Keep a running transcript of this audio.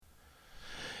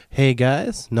Hey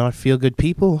guys, Not Feel Good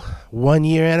People, 1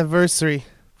 year anniversary.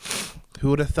 Who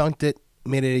would have thunked it?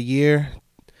 Made it a year.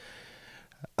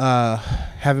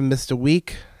 Haven't missed a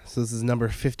week, so this is number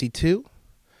 52.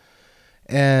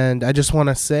 And I just want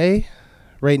to say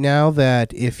right now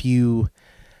that if you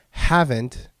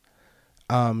haven't,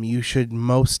 you should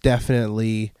most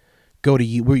definitely go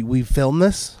to we filmed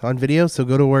this on video, so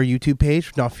go to our YouTube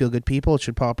page, Not Feel Good People. It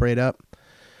should pop right up.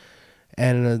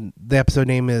 And the episode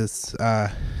name is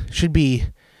should be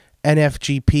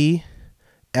NFGP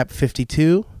Ep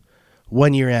 52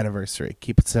 1 year anniversary.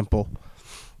 Keep it simple.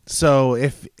 So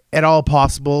if at all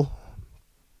possible,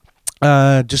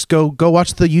 just go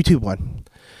watch the YouTube one.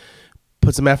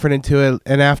 Put some effort into it,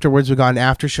 and afterwards we got an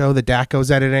after show that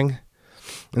Daco's editing,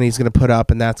 and he's gonna put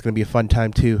up, and that's gonna be a fun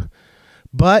time too.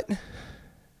 But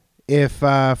if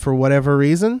for whatever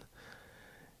reason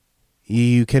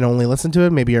you can only listen to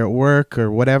it, maybe you're at work or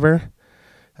whatever,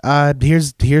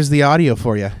 here's the audio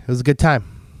for you. It was a good time.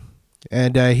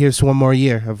 And here's one more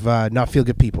year of Not Feel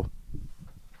Good People.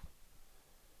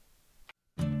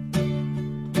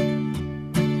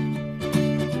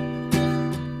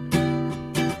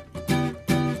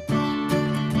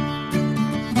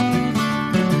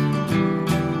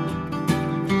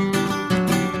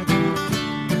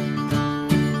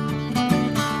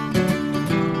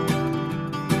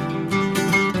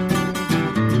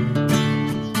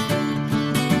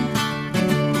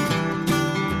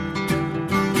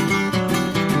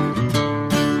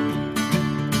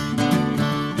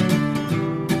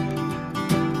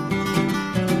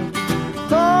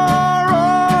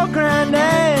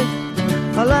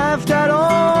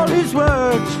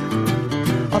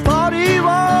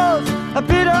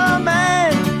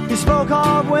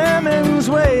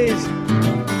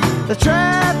 They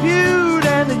trap you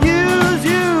and they use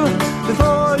you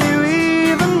before you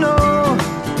even know.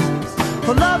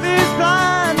 For love is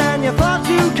blind and you're far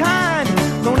too kind.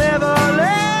 Don't ever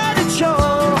let it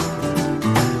show.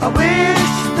 I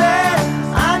wish that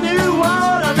I knew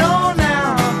what I know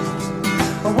now.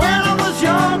 When I was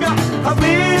younger, I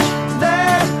wish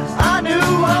that I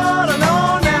knew what I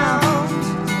know now.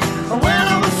 When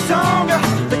I was stronger,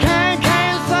 the can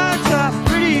such a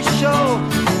pretty show.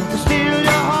 Steal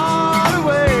your heart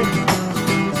away.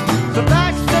 The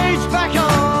backstage back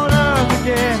on earth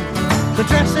again. The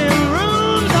dressing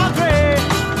rooms are great.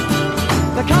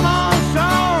 They come on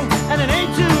strong and it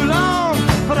ain't too long,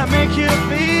 but I make you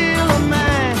feel a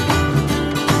man.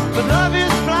 But love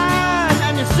is blind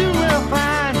and you soon will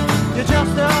find you're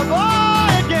just a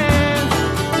boy again.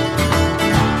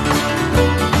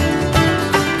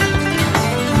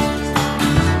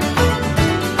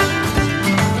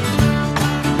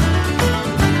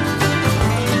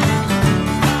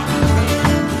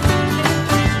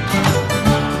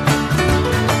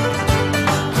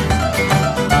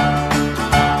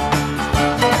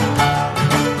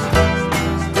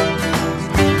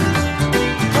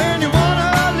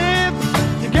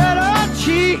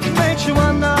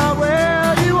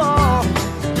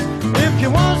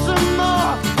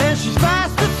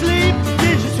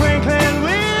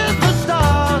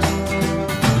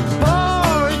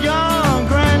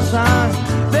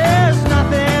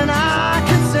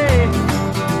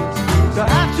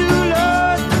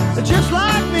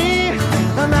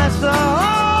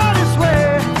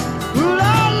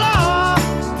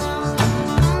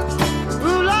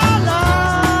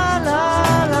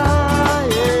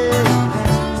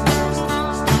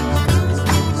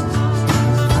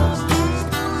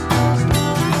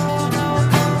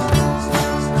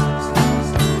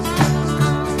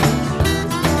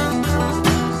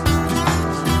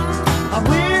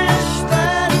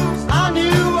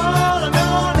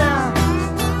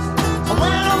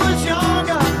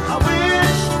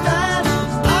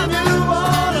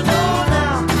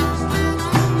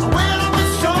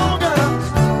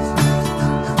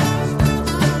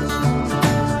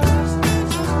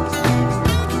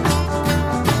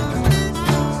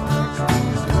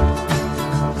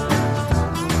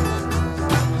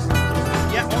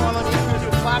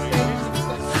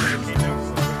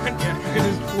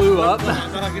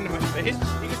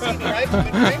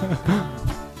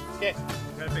 Okay.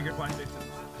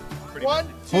 One,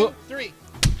 two, three.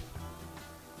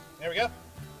 There we go.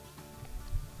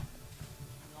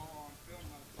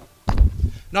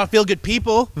 Not Feel Good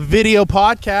People video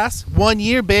podcast. 1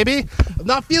 year, baby.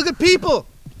 Not Feel Good People.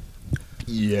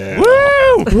 Yeah.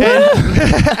 Woo!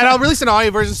 And I'll release an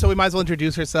audio version, so we might as well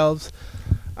introduce ourselves.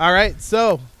 All right,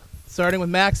 so starting with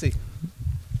Maxie.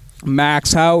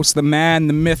 Max House, the man,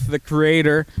 the myth, the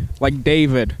creator, like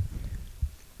David.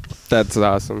 That's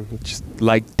awesome. Just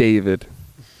like David.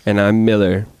 And I'm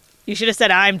Miller. You should have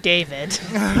said I'm David.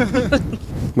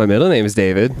 My middle name is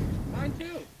David. Mine too.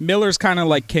 Miller's kind of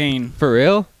like Kane. For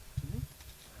real?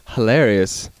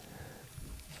 Hilarious.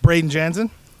 Braden Jansen.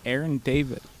 Aaron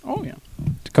David. Oh, yeah.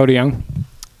 Dakota Young.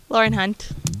 Lauren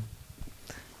Hunt.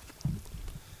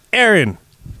 Aaron.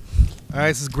 All right,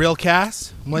 this is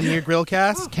Grillcast. 1 year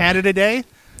Grillcast. Canada Day.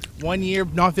 1 year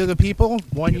Not Feel Good People.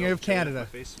 1 year of Canada.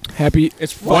 Happy.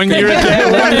 It's 1 year.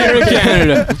 1 year in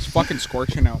Canada. It's fucking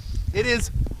scorching out. It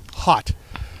is hot.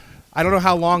 I don't know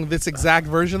how long this exact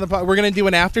version of the we're going to do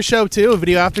an after show too, a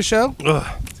video after show. It's going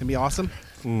to be awesome.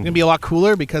 It's going to be a lot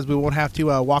cooler because we won't have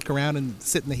to walk around and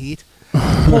sit in the heat.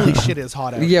 Holy shit, it's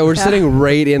hot out. Yeah, we're sitting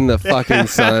right in the fucking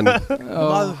sun.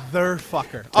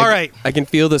 Motherfucker. All right. I can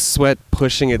feel the sweat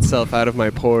pushing itself out of my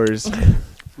pores.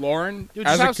 Lauren, Dude,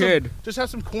 as a kid. Just have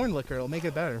some corn liquor. It'll make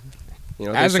it better. You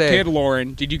know, As a kid,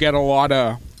 Lauren, did you get a lot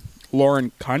of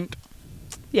Lauren cunt?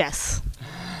 Yes.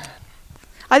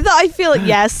 I feel it.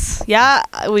 Yes. Yeah.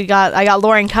 I got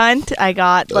Lauren Cunt. I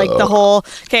got like the whole.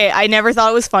 Okay. I never thought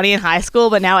it was funny in high school,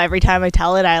 but now every time I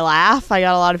tell it, I laugh. I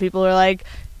got a lot of people who are like,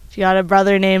 "You got a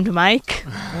brother named Mike?"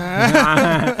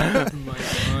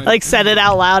 Like said it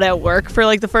out loud at work for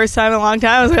like the first time in a long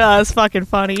time. I was like, "Oh, that's fucking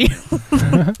funny."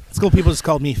 School people just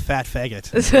called me fat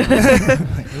faggot. This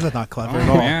is not clever at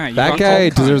all. Yeah, you that got guy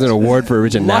called deserves cunt. an award for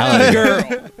Lucky originality.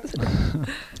 girl.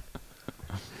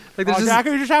 Like, Daco,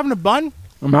 you're just having a bun?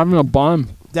 I'm having a bun.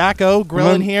 Daco,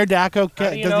 grilling here. Daco, How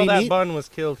do you does know he that eat? bun was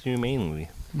killed humanely?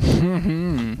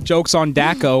 Jokes on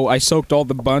Daco. I soaked all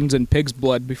the buns in pig's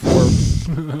blood before.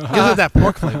 Gives it that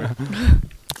pork flavor.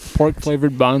 Pork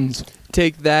flavored buns.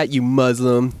 Take that, you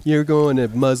Muslim. You're going to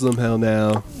Muslim hell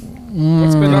now.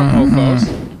 What's been up,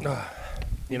 mofos?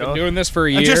 You Been know, doing this for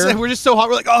a year. We're just so hot.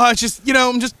 We're like, oh, it's just,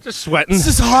 I'm just sweating. It's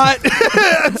just hot.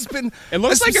 It's been. It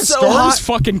looks it's like a so storm's hot.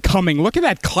 fucking coming. Look at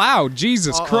that cloud.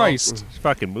 Jesus Christ. It's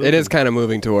fucking moving. It is kind of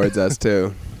moving towards us,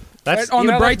 too. That's on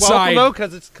the bright side,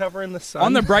 because it's covering the sun.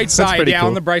 On the bright side, pretty yeah, cool.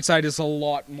 on the bright side, it's a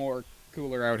lot more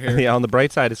cooler out here. Yeah, on the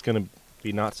bright side, it's gonna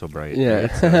be not so bright. Yeah.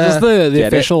 Is this the Get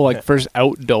official like first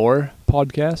outdoor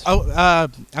podcast? Oh,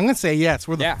 I'm gonna say yes.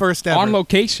 We're the Yeah, first ever. on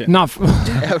location. Not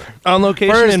On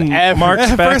location First in ever. Mark's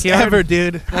First backyard. ever,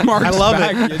 dude. Mark's I love it.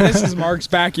 back- This is Mark's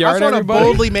I backyard, just want to everybody.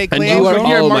 boldly make And claims you are right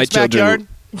here in all my Mark's backyard.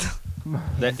 children.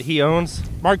 That he owns.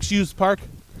 Mark's Used Park.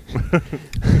 Mark's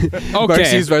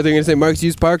Okay. Used Parts. They're going to say Mark's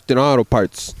Used Park, then Auto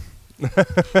Parts.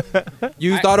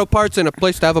 Used auto parts and a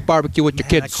place to have a barbecue with your Man,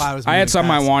 that kids. cloud was I had moving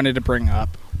something I fast. wanted to bring up.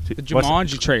 The What's-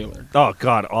 Jumanji trailer. Oh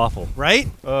God, awful. Right?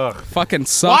 Ugh. Fucking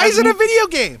sucks. Why is it a video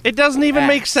game? It doesn't even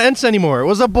make sense anymore. It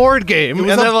was a board game, It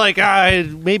was and a- then like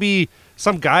maybe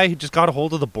some guy who just got a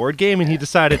hold of the board game and he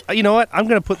decided, you know what, I'm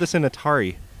gonna put this in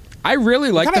Atari. I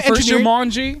really like kind the of first engineering-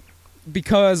 Jumanji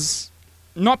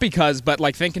but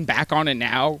like thinking back on it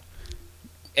now,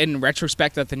 in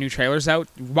retrospect that the new trailer's out,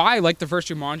 why I like the first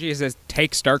Jumanji is it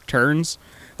takes dark turns.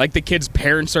 Like the kid's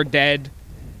parents are dead.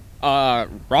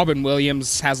 Robin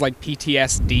Williams has like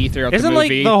PTSD throughout Isn't the like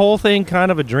movie. the whole thing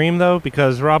kind of a dream though,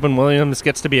 because Robin Williams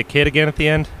gets to be a kid again at the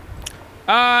end?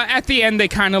 At the end, they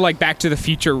kind of like Back to the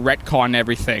Future retcon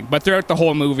everything, but throughout the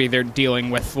whole movie, they're dealing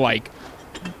with like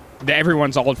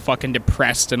everyone's all fucking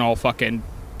depressed and all fucking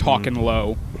talking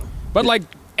low. But like,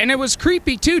 and it was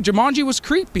creepy too. Jumanji was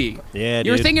creepy. Yeah,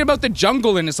 You were dude. thinking about the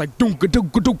jungle, and it's like doo.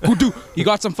 You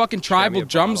got some fucking tribal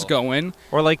drums going.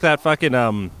 Or like that fucking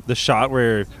the shot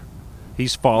where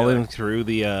he's falling through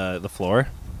the floor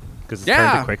because it's turned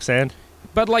Yeah. to quicksand.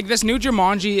 But like this new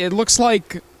Jumanji, it looks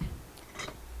like.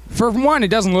 For one, it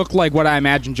doesn't look like what I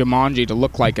imagined Jumanji to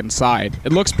look like inside.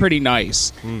 It looks pretty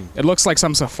nice. It looks like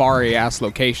some safari-ass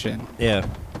location. Yeah.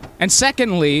 And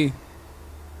secondly,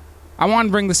 I want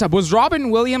to bring this up. Was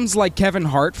Robin Williams like Kevin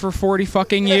Hart for 40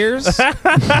 fucking years? Is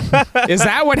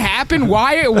that what happened?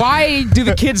 Why do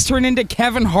the kids turn into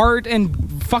Kevin Hart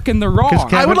and fucking The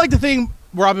Rock? I would like to think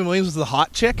Robin Williams was the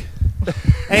hot chick.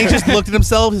 And he just looked at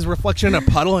himself, his reflection in a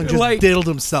puddle, and just Like, diddled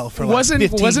himself for like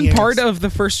 15 wasn't years. part of the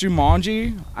first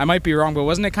Jumanji, I might be wrong, but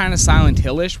wasn't it kind of Silent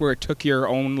Hill-ish where it took your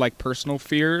own like personal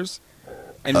fears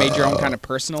and made your own kind of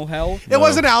personal hell? It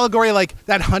was an allegory, like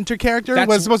that Hunter character That's-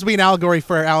 was supposed to be an allegory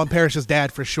for Alan Parrish's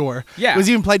dad for sure. Yeah. It was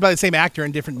even played by the same actor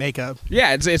in different makeup.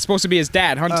 Yeah, it's supposed to be his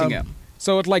dad hunting him.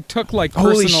 So it like took like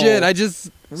Holy personal shit, I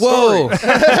just... Whoa.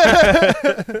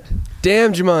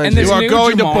 Damn, Jumanji. And this You are new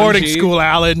going to Jumanji- boarding school,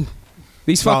 Alan.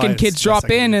 These Oh, fucking it's kids the drop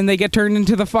second in and they get turned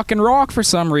into the fucking Rock for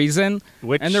some reason,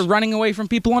 Which and they're running away from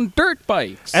people on dirt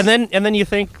bikes. and then you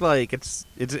think like it's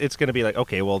gonna be like,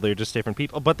 okay, well they're just different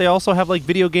people, but they also have like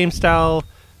video game style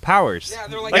powers. Yeah,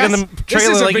 they're like, in the yes, this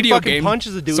trailer, is a like video he fucking game,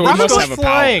 punches a dude. so and he must goes have a power.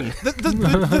 flying.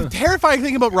 The terrifying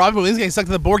thing about Robin Williams getting stuck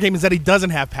to the board game is that he doesn't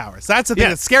have powers. That's the thing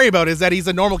that's scary about it, is that he's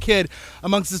a normal kid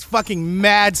amongst this fucking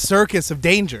mad circus of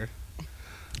danger.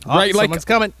 Right, like someone's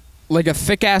coming. like a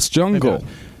thick ass jungle.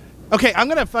 Okay, I'm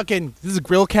gonna fucking. This is a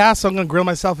grill cast, so I'm gonna grill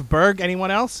myself a burger. Anyone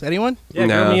else? Anyone? Yeah,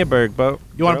 No. grill me a burger, bro.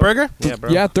 You want a burger? Yeah, bro.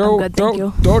 Yeah, I'm throw good, thank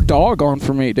you. throw a dog on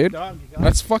for me, dude. Dog, you got it?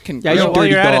 That's fucking. Yeah, Yo, you while dirty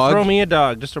you're at it, dog. throw me a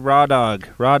dog. Just a raw dog.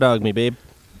 Raw dog me, babe.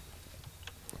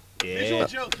 Visual Yeah.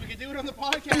 jokes. We can do it on the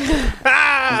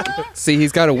podcast. See,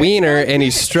 he's got a wiener and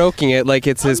he's stroking it like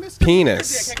it's his I'm Mr.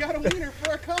 penis. Dick. I got a wiener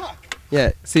for a cock.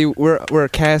 Yeah. See, we're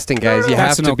casting guys. You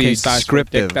That's have an to be okay size for a dick.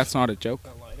 scriptive. That's not a joke.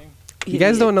 You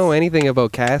guys don't know anything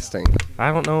about casting.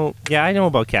 I don't know. Yeah, I know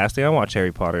about casting. I watched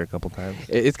Harry Potter a couple times.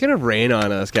 It's gonna rain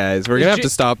on us, guys. We're gonna have to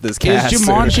stop this Is cast.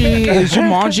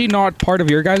 Jumanji not part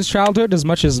of your guys' childhood as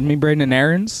much as me, Braden, and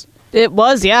Aaron's? It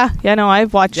was, yeah. Yeah, no,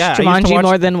 I've watched Yeah, I used to Jumanji watch-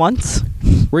 more than once.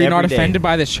 Were you Every not day. offended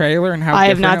by this trailer and how I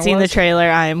have different not it seen the was? trailer.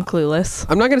 I am clueless.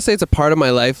 I'm not gonna say it's a part of my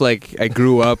life. Like I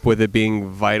grew up with it being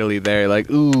vitally there. Like,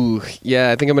 ooh,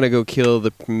 yeah, I think I'm gonna go kill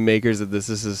the makers of this.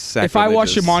 This is sacrilegious. If I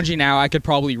watched Jumanji now, I could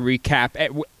probably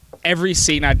recap every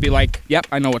scene. I'd be like, "Yep,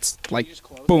 I know what's like.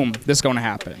 Boom, this is gonna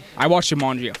happen." I watched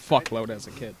Jumanji a fuckload as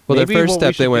a kid. Well, the Maybe first what we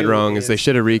step they should went do wrong is they is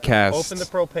should have recast Open the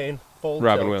propane. Fold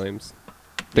Robin tilt. Williams.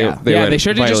 They went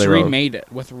should have just vitally wrong. remade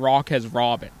it with Rock as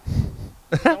Robin.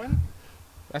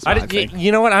 That's what I think.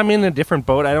 You know what? I'm in a different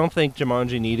boat. I don't think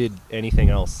Jumanji needed anything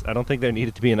else. I don't think there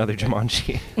needed to be another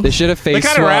Jumanji. They should have They face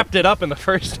kind of swapped. wrapped it up in the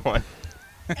first one.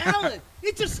 Alan,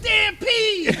 it's a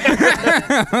stampede.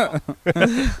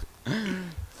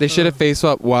 They should have face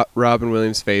swapped Robin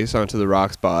Williams' face onto the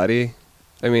Rock's body.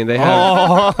 I mean, they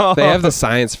have they have the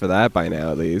science for that by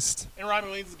now, at least. And Robin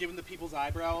Williams is giving the people's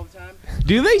eyebrow all the time.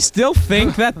 Do they still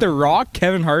think that The Rock,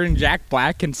 Kevin Hart, and Jack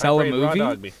Black can sell a Afraid Raw movie?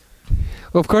 Dog Me.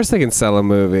 Well, of course they can sell a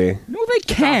movie. No, they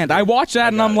can't. I watched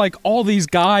that and I'm like, all these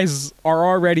guys are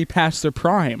already past their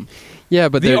prime. Yeah,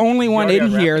 but The they're only one already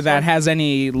in got here rappers that on? has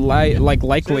any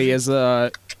likely is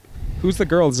who's the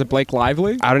girl? Is it Blake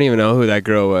Lively? I don't even know who that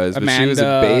girl was, but she was a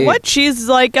Amanda- babe. What? She's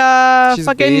like She's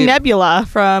fucking Babe. Nebula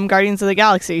from Guardians of the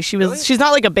Galaxy. She's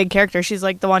not like a big character. She's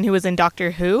like the one who was in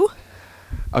Doctor Who.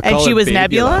 I'll And call she her was Babula.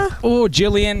 Nebula? Oh,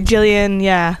 Jillian. Jillian,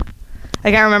 yeah. I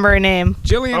can't remember her name.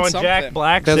 Jillian Oh, and something. Jack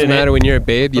Black's Doesn't in matter it. when you're a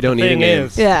babe. You But don't the need a thing name.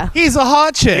 is, Yeah. He's a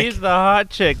hot chick. He's the hot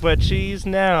chick, but she's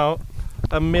now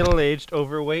a middle-aged,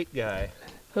 overweight guy.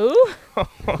 Who?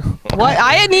 What?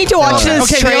 I need to watch this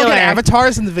Okay, they all trailer. get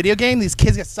avatars in the video game. These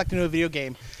kids get sucked into a video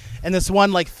game, and this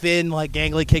one like thin, like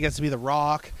gangly kid gets to be The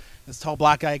Rock. This tall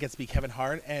black guy gets to be Kevin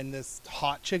Hart, and this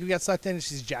hot chick who gets sucked in,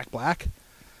 she's Jack Black.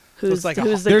 Who's, like a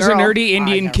who's the There's girl? a nerdy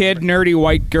Indian can't kid, remember. nerdy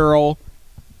white girl,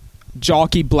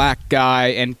 jockey black guy,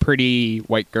 and pretty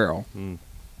white girl.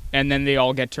 And then they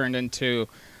all get turned into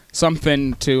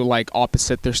something to like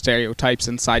opposite their stereotypes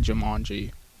inside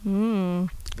Jumanji.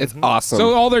 It's awesome.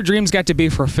 So all their dreams get to be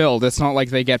fulfilled. It's not like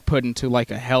they get put into like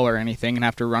a hell or anything and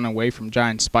have to run away from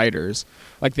giant spiders.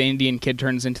 Like the Indian kid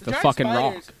turns into the Giant fucking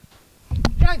spiders- Rock.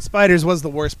 Giant spiders was the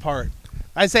worst part.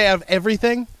 I'd say out of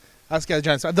everything, I was got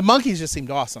giant spider. The monkeys just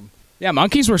seemed awesome. Yeah,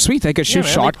 monkeys were sweet. They could shoot man,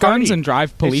 they shotguns partied. and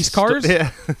drive police cars. Yeah,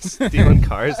 stealing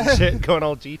cars and shit, going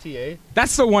all GTA.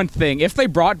 That's the one thing. If they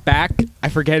brought back, I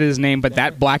forget his name, but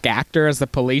that black actor as the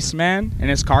policeman and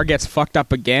his car gets fucked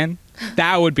up again,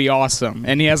 that would be awesome.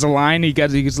 And he has a line,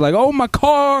 he's like, "Oh, my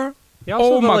car. He also,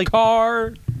 Oh, though, my like,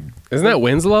 car." Isn't that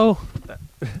Winslow?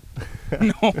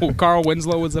 No, Carl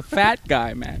Winslow was a fat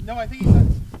guy, man. No, I think he's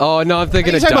talking Oh no, I'm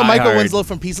thinking of about Die Michael Hard. Winslow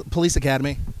from Police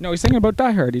Academy. No, he's thinking about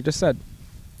Die Hard. He just said.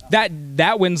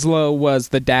 That Winslow was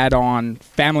the dad on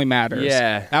Family Matters.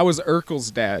 Yeah. That was Urkel's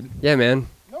dad. Yeah, man.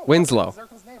 Winslow,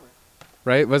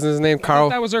 right? Wasn't his name Carl?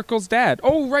 That was Urkel's dad.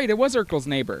 Oh, right, it was Urkel's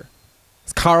neighbor.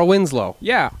 It's Carl Winslow.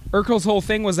 Yeah, Urkel's whole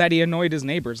thing was that he annoyed his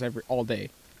neighbors all day.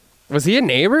 Was he a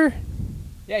neighbor?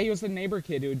 Yeah, he was the neighbor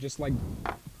kid who would just like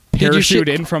Did you parachute shit-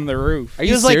 in from the roof. Are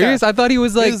you was like serious? I thought he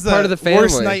was like He was part of the family.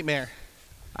 Worst nightmare.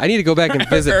 I need to go back and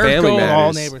visit Family Urkel. Matters.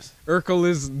 All neighbors. Urkel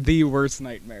is the worst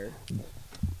nightmare.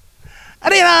 I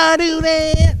did not do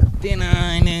that.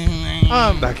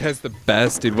 That guy's the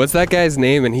best, dude. What's that guy's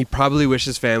name? And he probably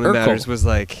wishes Family Urkel. Matters was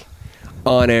like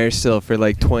on air still for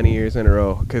like 20 years in a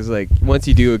row. Because like once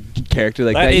you do a character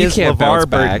like that, you is can't LeVar bounce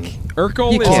back. Burton.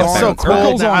 Urkel You is can't on, so cool.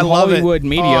 Urkel's on I love it. Hollywood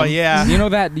Medium. Oh, yeah. You know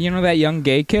that young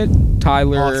gay kid, Oh, it's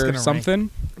Tyler gonna something.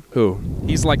 Who?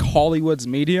 He's like Hollywood's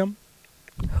Medium.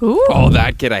 Who? Oh,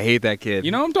 that kid. I hate that kid.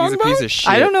 You know what I'm talking He's a piece about? of shit.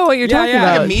 I don't know what you're Yeah, talking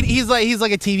yeah. about. He's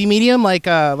like a TV medium, like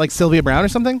Sylvia Brown or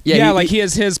something. Yeah, like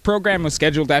his program was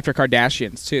scheduled after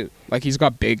Kardashians too. Like he's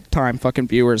got big time fucking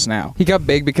viewers now. He got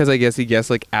big because I guess he guessed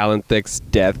like Alan Thicke's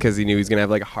death because he knew he was gonna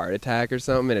have like a heart attack or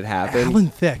something, and it happened. Alan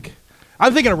Thicke.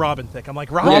 I'm thinking of Robin Thicke. I'm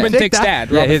like Robin Thicke's died? dad.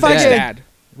 Yeah, Robin his Thicke's dad. dad.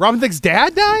 Robin Thicke's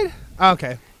dad died.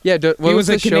 Okay. Yeah, what He was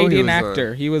a the show Canadian he was on?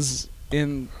 actor. He was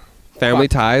in. Family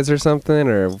Ties or something,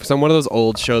 or one of those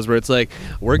old shows where it's like,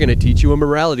 we're gonna teach you a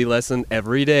morality lesson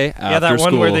every day after Yeah, that one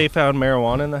school. where they found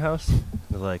marijuana in the house.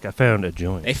 They're like, I found a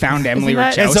joint. They found Emily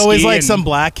that- Ratajkowski. It's always like and some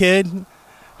black kid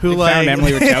who they like found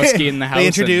Emily Ratajkowski in the house. they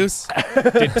introduce.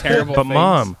 and did terrible. But things.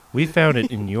 Mom, we found it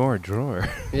in your drawer.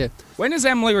 Yeah, When is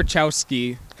Emily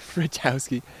Ratajkowski?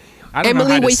 Ratajkowski. I don't know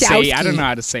Emily how to say. Wachowski. I don't know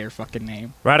how to say her fucking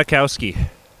name. Radikowski.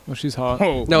 Oh, she's hot.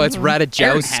 Oh No, it's Aaron had that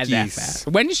Ratajkowski's. fast.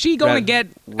 When is she going to get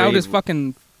out his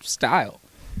fucking style?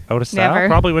 Out of style? Never.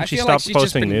 Probably when I she feel stopped like she's just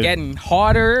posting been nude. getting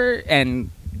hotter and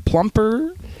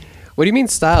plumper. What do you mean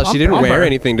style? She didn't wear Bummer.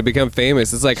 anything to become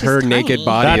famous. It's like She's her tiny. naked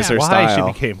body That's is her why style.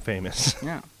 she became famous.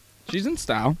 Yeah, she's in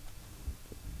style.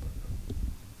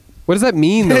 What does that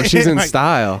mean though? She's in Like-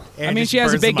 style. I mean, she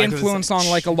has a big influence on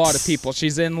like a lot of people.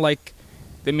 She's in like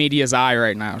the media's eye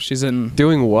right now. She's in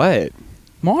Doing what?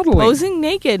 modeling. Posing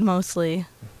naked mostly.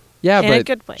 Yeah, In a but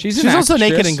good way. She's, She's an also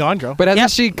naked actress. and Gone Girl. but hasn't Yep.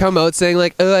 she come out saying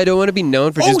like, "Oh, I don't want to be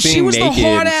known for Oh, just being she was the naked"?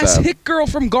 hot and ass stuff? hit girl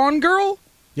from Gone Girl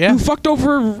Yeah. who fucked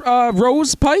over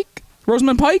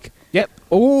Rosamund Pike. Yep.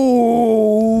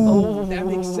 Oh, that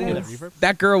makes sense.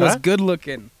 That girl was Huh? good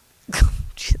looking.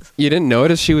 You didn't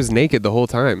notice she was naked the whole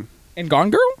time. In Gone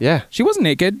Girl, Yeah, she wasn't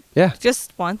naked. yeah.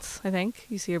 Just once, I think.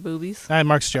 You see her boobies.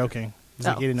 Mark's joking. He's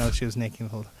like, Oh. you didn't know she was naked the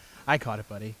whole time. I caught it,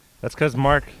 buddy. That's because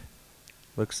Mark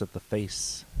looks at the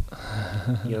face.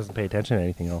 He doesn't pay attention to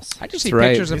anything else. I just see That's right.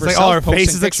 pictures of It's like herself all her posting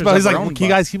faces pictures exposed. He's of her like, own can you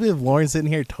butt. guys believe Lauren's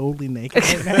sitting here totally naked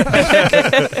right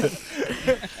now?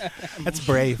 That's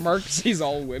brave. Mark sees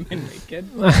all women naked.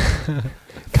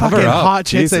 Cover Fucking up, hot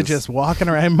chicks are Jesus. just walking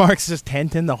around. Mark's just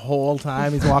tenting the whole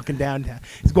time. He's walking downtown.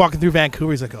 He's walking through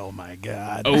Vancouver. He's like, oh my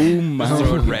God. Oh my!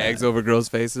 Throwing rags over girls'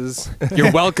 faces.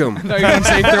 You're welcome. I thought you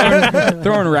were gonna say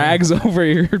throwing rags over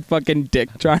your fucking dick,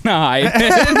 trying to hide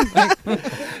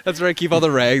it. That's where I keep all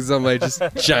the rags on my just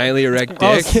giantly erect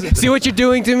Oh, dick. See what you're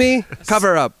doing to me?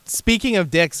 Cover up. Speaking of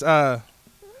dicks,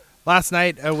 last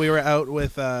night we were out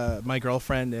with my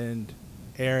girlfriend and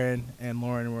Aaron and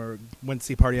Lauren. Went to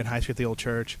see Party on High Street at the old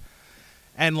church.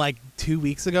 And like 2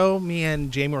 weeks ago, me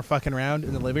and Jamie were fucking around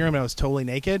in the living room and I was totally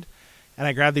naked. And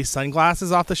I grabbed these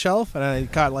sunglasses off the shelf and I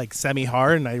got like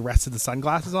semi-hard and I rested the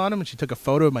sunglasses on them and she took a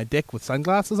photo of my dick with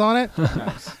sunglasses on it.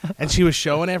 And she was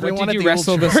showing everyone What did at you the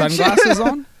wrestle old the church. sunglasses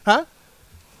on? Huh?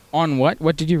 On what?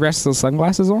 What did you rest those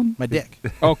sunglasses on? My dick.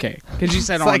 Okay, because you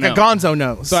said It's on like a no. gonzo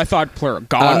nose. So I thought plural.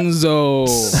 Gonzo.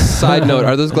 Side note: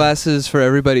 are those glasses for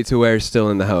everybody to wear still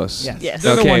in the house? Yes. Yes.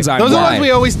 They're the Okay. ones I Those are the wear. ones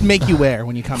we always make you wear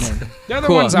when you come in. They're the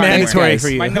Cool. ones I Mandatory wear. for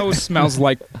you. My nose smells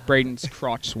like Braden's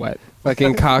crotch sweat.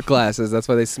 Fucking cock glasses. That's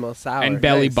why they smell sour. And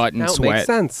belly Nice. button That sweat. Makes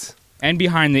sense. And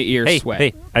behind the ear Hey, sweat.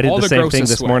 hey, I did All the same thing grossest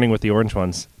this sweat. morning with the orange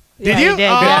ones. Did Yeah, you? you did,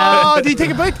 Oh, yeah. did you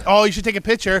take a picture? Oh, you should take a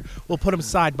picture. We'll put them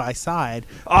side by side.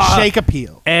 Ah. Shake a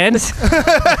peel. And,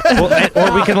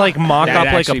 or we can like mock That'd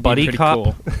up like actually a be buddy pretty cop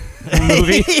cool.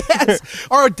 movie. Yes.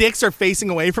 Or our dicks are facing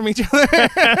away from each other.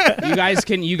 You guys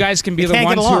can be the can't get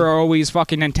ones who along. are always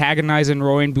fucking antagonizing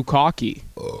Roy and Bukaki.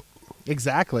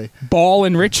 Exactly. Ball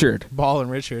and Richard. Ball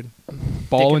and Richard.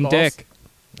 Ball Dick and balls. Dick.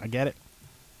 I get it.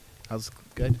 That was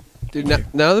good. Dude,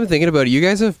 now that I'm thinking about it, you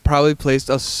guys have probably placed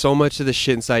so much of the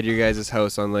shit inside your guys'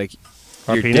 house on like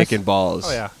Our your penis? dick and balls.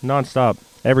 Oh yeah, nonstop,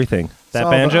 everything. That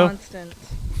So banjo, Constant.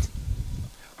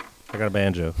 I got a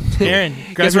banjo. Aaron,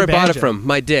 grab Guess your where I bought it banjo. from?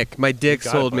 My dick. My dick got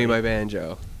it, sold me buddy. my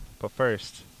banjo. But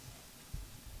first,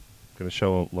 I'm gonna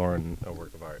show Lauren a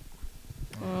work of art.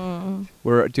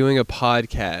 We're doing a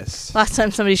podcast. Last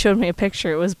time somebody showed me a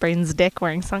picture, it was Braden's dick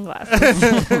wearing sunglasses.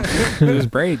 It was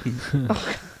Braden.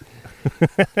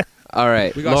 All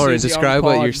right, We got Lauren, Susie on describe the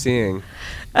what pod. you're seeing.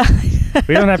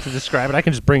 We don't have to describe it. I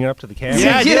can just bring it up to the camera.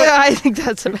 Yeah, do it. I think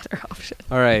that's a better option.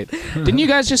 All right, Didn't you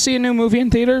guys just see a new movie in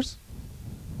theaters?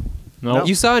 No.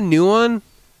 you saw a new one,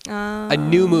 a Um,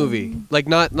 new movie, like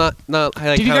not like.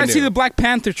 Did you how guys see new? the Black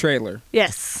Panther trailer?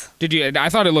 Yes. Did you? I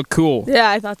thought it looked cool. Yeah,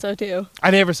 I thought so too. I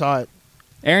never saw it.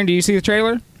 Aaron, do you see the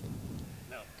trailer?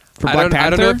 No. For I Black don't, I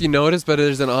Panther? don't know if you noticed, but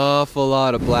there's an awful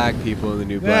lot of black people in the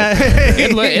new Black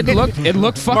Panther. it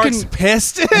looked fucking. Mark's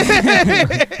pissed.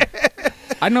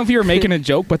 I don't know if you were making a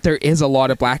joke, but there is a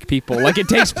lot of black people. Like it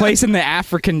takes place in the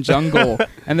African jungle,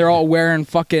 and they're all wearing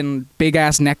fucking big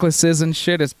ass necklaces and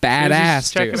shit. It's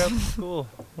badass, Check dude. it out. Cool.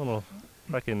 Little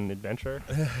fucking adventure.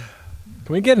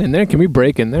 Can we get in there? Can we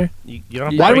break in there? You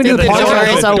don't have Why to do we break do the into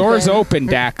podcast? door is Doors open,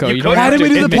 Daco. You don't Why have did to we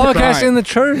do the admit podcast crime. in the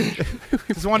church?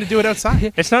 Just want to do it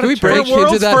outside. It's not Can a we church. break We're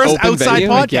world's into that first open outside venue?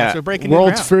 podcast. We're breaking new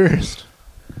World's ground. first.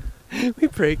 We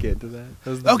break into that.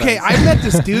 Okay, I met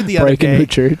this dude the other Break into day. a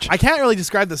church. I can't really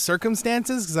describe the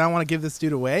circumstances because I don't want to give this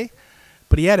dude away.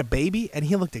 But he had a baby, and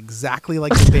he looked exactly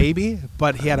like the baby,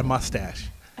 but he had a mustache.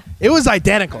 It was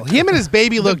identical. Him and his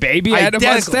baby looked baby had a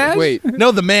identical. mustache? Wait.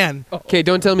 No, the man. Okay,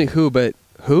 don't tell me who, but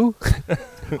who?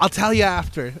 I'll tell you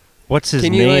after. What's his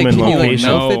Can you, name like, and can you, like, location?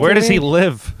 mouth it Where to does me? he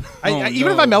live?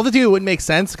 Even if I melted you, it wouldn't make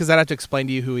sense because I'd have to explain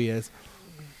to you who he is.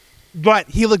 But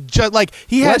he looked just like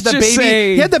he had Let's the just baby.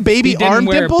 say He had the baby he didn't arm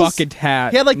wear dimples. A bucket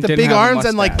hat. He had like the Didn't big have a arms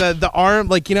and like mustache. the arm,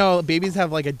 like babies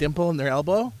have like a dimple in their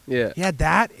elbow. Yeah. He had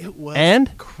that. It was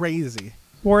And? crazy.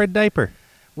 Wore a diaper.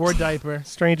 Wore a diaper.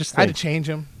 Strangest I had thing. to change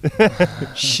him.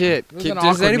 Shit. was an Does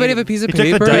awkward anybody have a meeting. piece of He took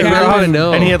paper? the diaper I off, want to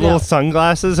know. and he had little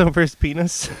sunglasses over his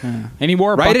penis. And he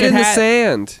wore a Write bucket it in the hat.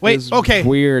 sand. Wait, It was okay.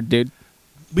 Weird, dude.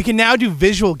 We can now do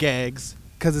visual gags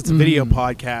because it's a video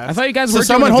podcast. I thought you guys So were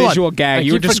someone doing hold a on. visual gag. I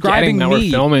You were keep forgetting describing that me.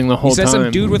 we're filming the whole He said some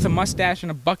time. dude with a mustache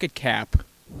and a bucket cap.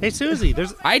 Hey, Susie,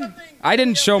 there's I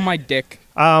didn't show my dick.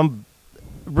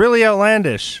 really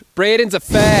outlandish. Braden's a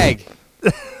fag.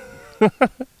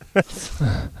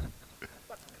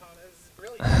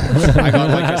 I got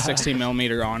like a 60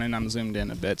 millimeter on and I'm zoomed in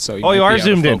a bit. So you Oh, you might are be out of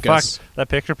zoomed in. Fuck. focus. That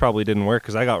picture probably didn't work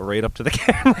because I got right up to the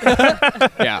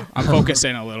camera. Yeah, I'm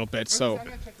focusing a little bit. So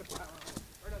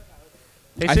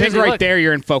Hey, I think Susie, right look. there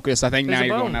you're in focus. I think There's now a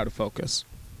you're bone. going out of focus.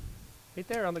 Right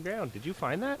there on the ground. Did you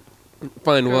find that?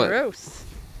 Find what? Gross.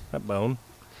 That bone.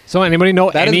 So anybody know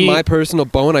That is any? my personal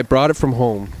bone. I brought it from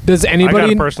home. Does I got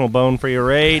anybody? a personal bone for you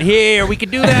right here. We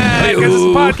could do that. 'cause it's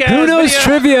a podcast. Who knows video.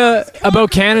 trivia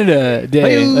about Canada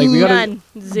Day? Like we gotta. None.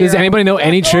 Zero. Does anybody know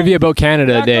any trivia about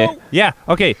Canada Day? Yeah.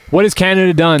 Okay. What has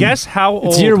Canada done? Guess how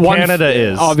It's old year Canada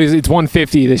is. Obviously, it's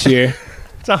 150 this year.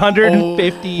 It's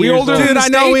 150 years older old. than Dude, the I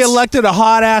know we States? elected a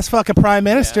hot ass fucking prime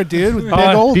minister, dude, with big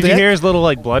old Did dick. you hear his little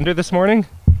like blunder this morning?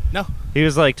 No. He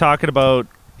was like talking about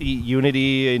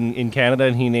unity in Canada,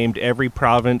 and he named every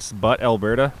province but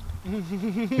Alberta.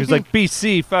 He was like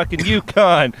BC, fucking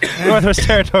Yukon, Northwest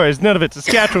Territories, Nunavut,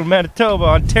 Saskatchewan, Manitoba,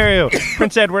 Ontario,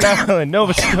 Prince Edward Island,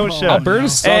 Nova Scotia, Alberta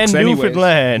sucks and anyways.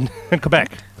 Newfoundland and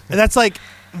Quebec. That's like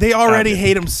they already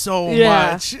hate him so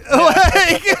Yeah. much.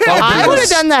 Like, I would have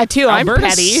done that too. I'm Alberta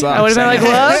petty. sucks I would have been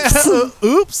like,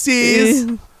 whoops.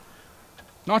 oopsies.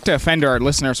 Not to offend our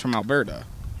listeners from Alberta,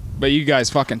 but you guys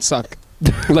fucking suck.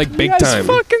 Like big time.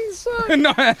 Fucking suck.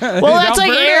 No, Well, that's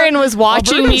like Aaron was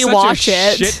watching me watch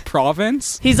it. Shit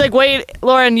province. He's like, wait,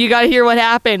 Lauren, you got to hear what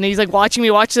happened. And he's like watching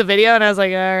me watch the video, and I was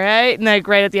like, all right. And like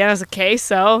right at the end, I was like, okay,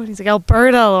 so. And he's like,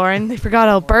 Alberta, Lauren. They forgot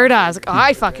Alberta. I was like, oh,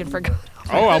 I fucking forgot.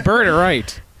 Oh, Alberta,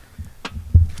 right.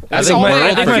 I think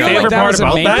my favorite part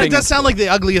about that That does sound like the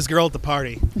ugliest girl at the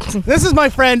party. This is my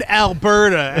friend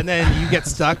Alberta, and then you get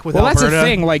stuck with Well, that's Alberta. the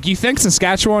thing. Like, you think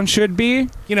Saskatchewan should be,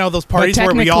 You know those but parties where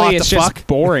technically we all have it's to just fuck.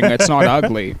 boring. It's not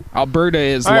ugly. Alberta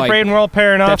is All right, like Braden, we're all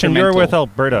pairing off, and you're detrimental. with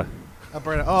Alberta.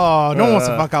 Alberta. Oh, no one wants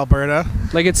to fuck Alberta.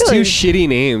 Like it's two shitty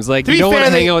names. Like To you be don't want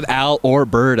fair, to hang they- out with Al or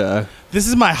Berta. This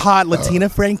is my hot Latina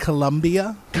friend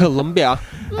Colombia, Colombia.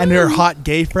 and her hot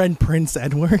gay friend Prince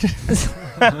Edward.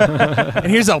 And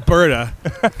here's Alberta.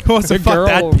 Who wants to The fuck girl-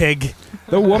 that pig?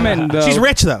 the woman. The, She's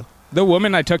rich though. The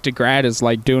woman I took to grad is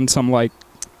like doing some like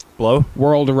Blow.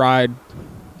 worldwide,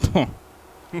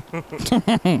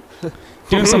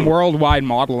 doing some worldwide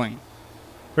modeling.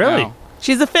 Really? Wow.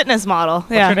 She's a fitness model.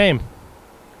 What's yeah. her name?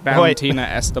 Valentina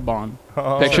Esteban.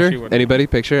 Oh. she Picture? would- Anybody?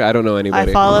 Picture? I don't know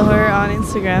anybody. I follow her on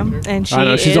Instagram, and she I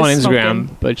know she's is on Instagram,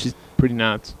 smoking. but she's pretty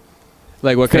nuts.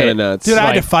 Like what kind of nuts? Dude, I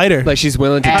had to Like- fight her. Like she's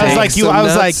willing to I take was like, you some like,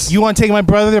 nuts? you want to take my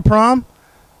brother to prom?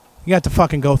 You have to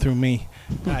fucking go through me.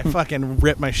 And I fucking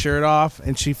ripped my shirt off,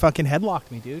 and she fucking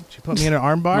headlocked me, dude. She put me in an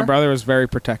arm My bar. brother was very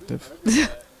protective.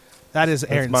 That is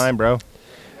That's Aaron's. mine, bro.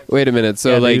 Wait a minute.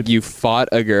 So Yeah, like dude. you fought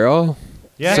a girl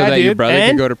Yeah, so that your dude. brother can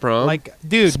And? go to prom? Like,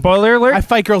 dude, Spoiler alert. I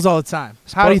fight girls all the time.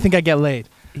 How do you think I get laid?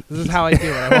 This is how I do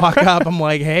it. I walk up, I'm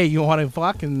like, hey, you want to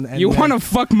fuck? And You want to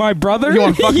fuck my brother? You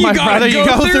want to fuck my gotta brother? You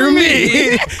go through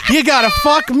me. You gotta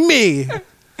fuck me.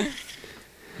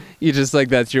 you just like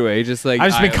that's your way. Just like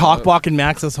I've just been cock blocking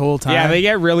Max this whole time. Yeah, they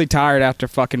get really tired after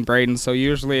fucking Braden, so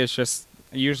usually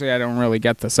I don't really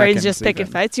get the second. Braden's just picking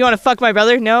fights. You want to fuck my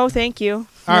brother? No, thank you.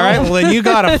 All right, well then you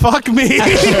gotta fuck me.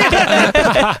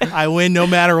 I win no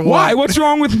matter what. Why? What's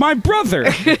wrong with my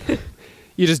brother?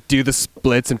 You just do the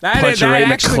splits and That, punch that it right in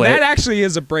the actually, clit. that actually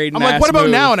is a Braden. I'm like, what about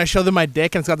move. now? And I show them my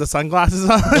dick and it's got the sunglasses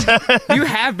on. You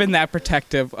have been that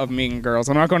protective of Mean Girls.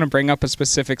 I'm not going to bring up a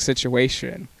specific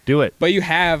situation, Do it. but you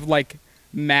have like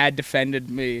mad defended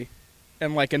me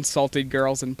and like insulted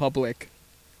girls in public.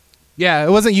 Yeah,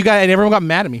 it wasn't you guys, and everyone got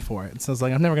mad at me for it. So I was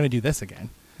like, I'm never gonna do this again.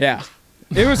 Yeah,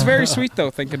 it was very sweet though.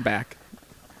 Thinking back,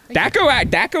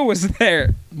 Daco was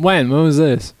there When was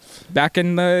this? back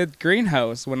in the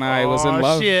greenhouse when I was in Aw,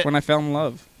 love. shit. When I fell in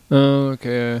love, Oh,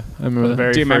 okay. I For remember the that.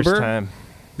 very Do you first remember? time.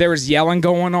 there was yelling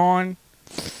going on.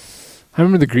 I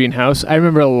remember the greenhouse. I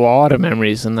remember a lot of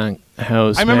memories in that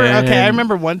house. I remember. man. Okay, I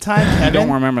remember one time I don't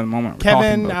Kevin. remember the moment we're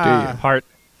Kevin, talking about, do you? Heart.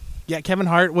 Yeah, Kevin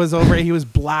Hart was over. He was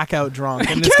blackout drunk,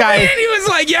 and this Kevin, guy. he was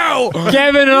like, "Yo,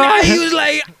 Kevin Nah, Hart. he was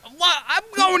like, "What? I'm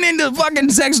going into fucking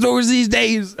sex stores these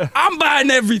days. I'm buying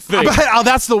everything." But,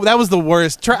 that was the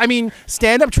worst. I mean,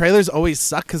 stand-up trailers always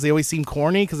suck because they always seem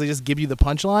corny because they just give you the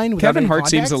punchline. without Kevin any Hart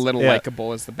seems a context. little Yeah.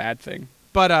 likable is the bad thing.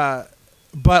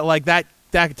 But like that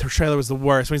trailer was the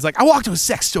worst. When he's like, I walked to a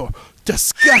sex store,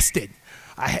 disgusted.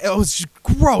 It was just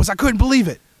gross. I couldn't believe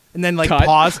it. And then like Cut.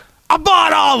 pause. I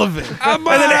bought all of it. And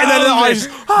then the the audience,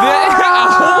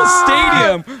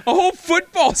 a whole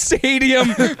football stadium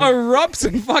erupts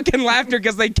in fucking laughter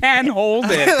because they can't hold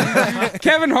it.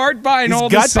 Kevin Hart buying He's all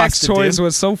the gut sex busted, toys dude.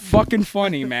 was so fucking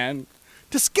funny, man.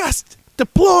 disgust,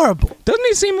 deplorable. Doesn't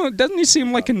he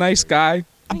seem like a nice guy?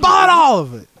 I bought all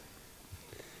of it.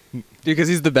 Because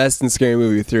he's the best in Scary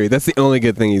Movie 3. That's the only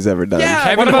good thing he's ever done. Yeah.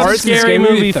 What What about Hart's in Scary Scary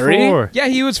Movie Movie 3? 4? Yeah,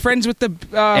 he was friends with the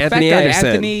fat Anthony guy, Anderson.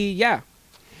 Anthony. Yeah.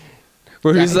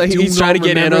 Where he's I like, do he's trying to not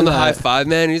get in remember on the that. high five,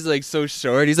 man. He's like so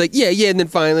short. He's like, yeah, and then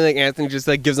finally, like Anthony just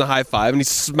like gives him a high five and he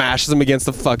smashes him against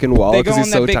the fucking wall They go because on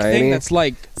he's that so big tiny. thing that's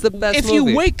like, It's the best if movie.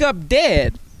 you wake up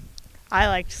dead, I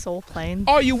liked Soul Plane.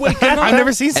 oh, you wake up. I've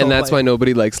never seen Soul and that's why Plane.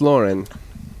 nobody likes Lauren.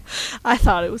 I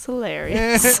thought it was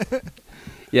hilarious.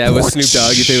 Yeah, with Snoop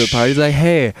Dogg, your favorite part. He's like,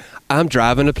 hey, I'm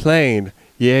driving a plane.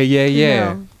 Yeah.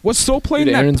 No. Was Soul Plane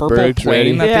Dude, that Aaron's purple Bird's plane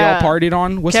ready. that Yeah. they all partied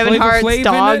on? Was Kevin Flavor Hart's Flav in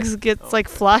dogs it? gets like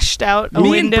flushed out a Me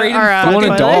and window Braden or a The one in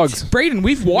toilet. dogs. Braden,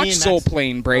 we've watched and Soul that's-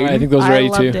 Plane, Braden. I think those are I ready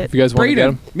too. loved it. If you guys want to get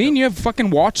Braden, them. me and you have fucking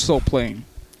watched Soul Plane.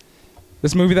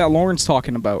 This movie that Lauren's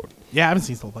talking about. Yeah, I haven't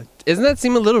seen Soul Plane. Doesn't that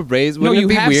seem a little raised? No, Wouldn't you it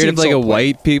be have weird seen if like Soul a Plane.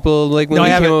 white people, like when No, I they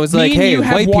came haven't. out, it was Me like, and hey, you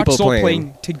have white watched people Soul playing.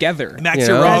 Plane together. Max, You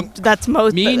you're know? wrong. That's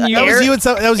most. Me and you- That was you and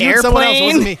that was you and someone else. It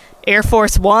wasn't me. Air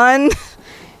Force One,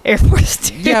 Air Force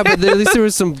Two. Yeah, but at least there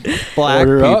was some black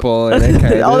Order up. people in it,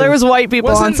 kind Oh, of. there was white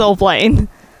people on Wasn't- Soul Plane.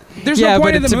 There's yeah, no point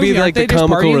but in the to movie. be like Aren't they the just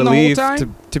comical partying the whole relief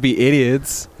time? to be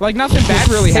idiots. Like nothing bad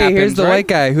really Hey, happens. here's the right? white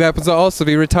guy who happens to also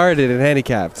be retarded and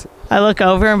handicapped. I look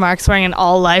over and Mark's wearing an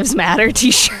All Lives Matter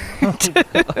T-shirt.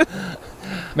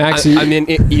 Max, I mean,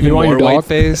 even you want more your white dog?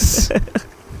 face.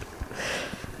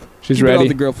 she's Keep it on ready.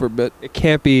 the grill for a bit. It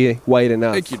can't be white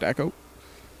enough. Thank you, Daco.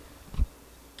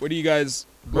 What do you guys?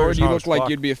 Where's Or do you Hans look like Flock?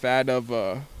 you'd be a fan of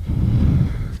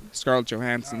Scarlett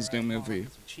Johansson's new movie?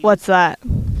 What's that?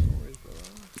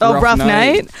 Oh, Rough Rough Night.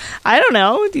 Night. I don't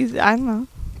know. I don't know.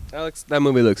 That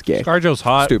movie looks gay. Scarjo's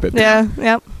hot. Stupid. Yeah.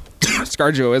 Yep.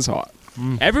 ScarJo is hot.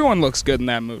 Everyone looks good in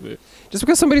that movie. Just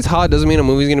because somebody's hot doesn't mean a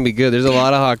movie's gonna be good. There's a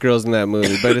lot of hot girls in that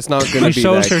movie, but it's not gonna He be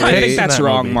shows that her I great. think that's that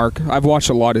wrong, movie. Mark. I've watched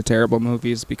a lot of terrible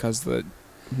movies because the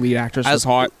lead actress was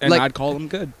hot, and like- I'd call them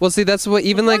good. Well, see, that's what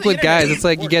even like with guys, it's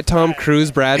like you get Tom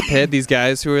Cruise, Brad Pitt, these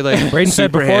guys who are like Braden said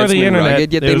super before handsome the and internet,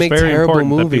 rugged, yet it they was make very terrible important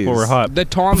movies. that people were hot. The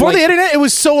Tom Before like, the internet, it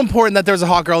was so important that there was a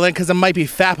hot girl in because it might be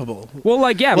fappable. well,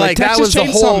 like yeah, Like, like that Texas was the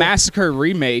Chainsaw whole- Massacre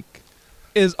remake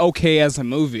is okay as a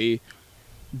movie,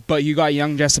 but you got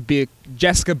young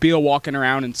Jessica Biel walking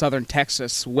around in southern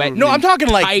Texas, sweating. No, I'm talking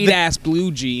like tight the- ass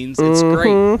blue jeans. It's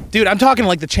great. Dude, I'm talking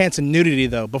like the chance of nudity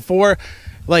though. Before,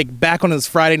 like back when it was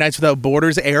Friday Nights Without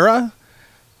Borders era,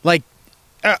 like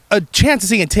a chance of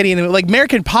seeing a titty in the like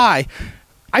American Pie.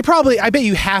 I bet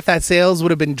you half that sales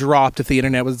would have been dropped if the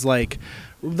internet was like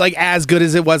as good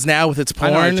as it was now with its I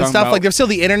know what porn you're and talking stuff. about. Like there's still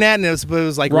the internet and it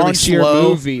was like really Raunchier slow.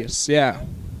 movies, yeah.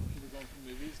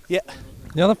 Yeah.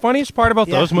 You know, the funniest part about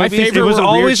Yeah. those My movies, favorite it was were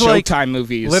always weird like Showtime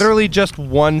movies. literally just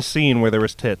one scene where there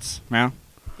was tits. Yeah.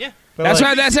 But That's like,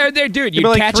 right. That's how they're doing. You'd You'd be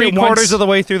like catch three it quarters once. of the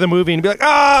way through the movie and be like,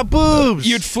 ah, boobs.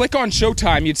 You'd flick on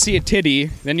Showtime. You'd see a titty.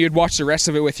 Then you'd watch the rest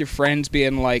of it with your friends,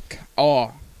 being like,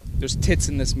 "Oh, there's tits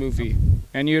in this movie,"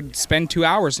 and you'd spend 2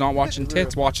 hours not watching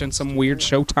tits, watching some weird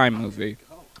Showtime movie.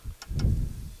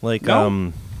 like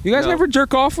No? You guys No. ever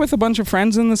jerk off with a bunch of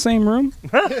friends in the same room?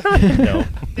 no.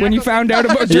 When you found out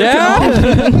about jerking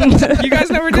Yeah. off? You guys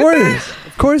never did that?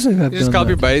 Of course I have You just call up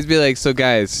your buddies, be like, "So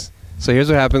guys, so here's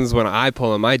what happens when I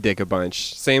pull on my dick a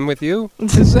bunch. Same with you."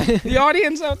 The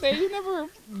audience out there, you never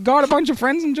got a bunch of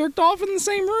friends and jerked off in the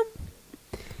same room?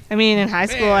 I mean, in high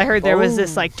school, I heard there was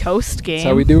this like toast game. That's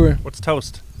how we do her. What's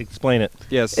toast? Explain it.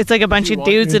 Yes. It's like a bunch of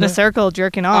dudes in a circle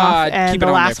jerking off, and keep it the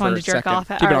on last there one for to a jerk second. off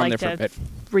Keep it or on like there for a to bit.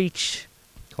 reach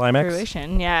Climax.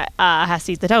 fruition. Yeah, has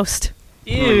to eat the toast.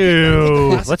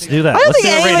 Ew. Let's do that. I don't Let's think do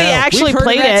it right anybody now. actually We've heard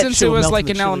played of that it. since it Chili was melts like in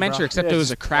the in chili, elementary, bro. except it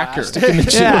was a cracker.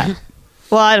 Yeah.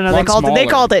 Well, I don't know. They Lot called it. They smaller.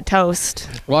 called it toast.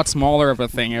 A lot smaller of a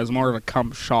thing. It was more of a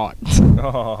cum shot.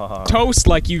 Oh. Toast,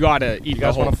 like you gotta eat You the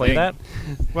guys whole want to play thing. that?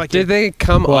 Like, Did they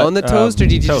come What? on the toast, or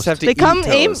did you Toast. just have to They eat come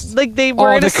aim toast? like they were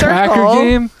Oh, in a the cracker circle.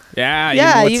 game. Yeah.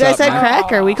 Yeah, what's you guys up, said man?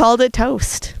 cracker. We called it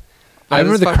toast. I That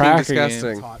remember is the fucking cracker game.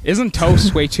 disgusting. Isn't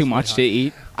toast way too much to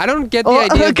eat? I don't get the Oh,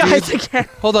 idea. guys, dude. again.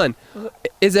 Hold on.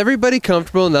 Is everybody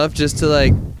comfortable enough just to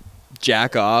like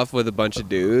jack off with a bunch of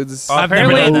dudes?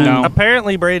 Apparently, never done that.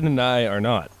 apparently, Braden and I are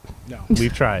not. No.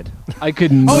 We've tried. I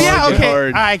could not Oh yeah, get okay.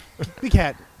 hard. We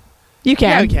can't. You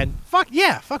Yeah, can. we can. Fuck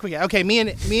yeah, fuck we can. Okay, me and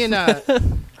I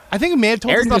think we may have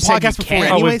told Aaron this just on the said podcast you before.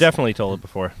 can. Oh, Anyways, we've definitely told it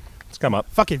before. It's come up.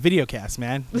 fucking video cast,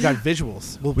 man. We got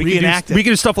visuals. We'll We reenact can do, it. we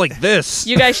can do stuff like this.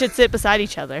 You guys should sit beside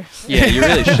each other. Yeah, you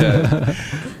really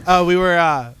should. We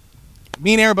were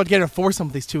me and Aaron about to get a foursome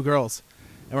with these two girls,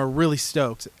 and we're really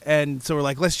stoked. And so we're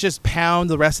like, let's just pound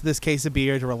the rest of this case of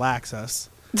beer to relax us.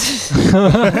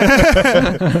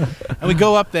 And we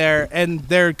go up there, and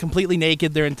they're completely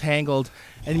naked. They're entangled,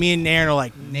 and me and Aaron are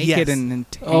like, Naked yes. and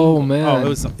entangled. Oh man.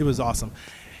 Oh, it was awesome.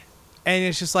 And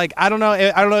it's just like I don't know.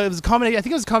 It was a combination. I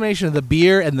think it was a combination of the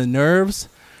beer and the nerves.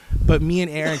 But me and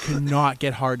Aaron could not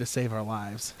get hard to save our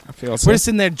lives. I feel We're so. just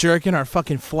sitting there jerking our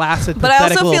fucking flaccid. But I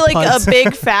pathetic also feel little like punts. a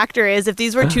big factor is if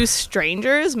these were two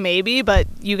strangers, maybe, but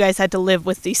you guys had to live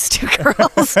with these two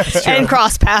girls and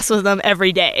cross paths with them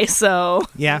every day. So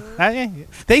Yeah,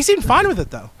 they seemed fine with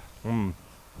it though.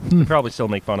 You probably still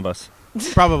make fun of us.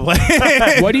 Probably.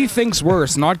 What do you think's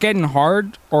worse, not getting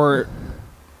hard, or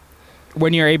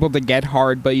when you're able to get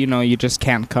hard, but you just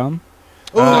can't come?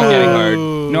 Not getting hard.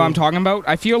 No, I'm talking about.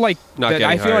 I feel like Not that, getting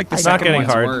I feel hard. like the Not second getting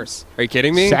one's hard. worse. Are you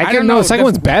kidding me? I don't Second, know, no, second the-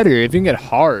 one's better if you can get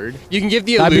hard. You can give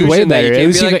the That'd be illusion way that you better. can At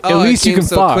least be you like, can- at oh, least it you came can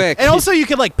so fuck. quick. And also, you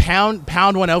could like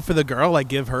pound one out for the girl, like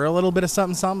give her a little bit of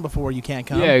something before you can't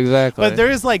come. Yeah, exactly. But there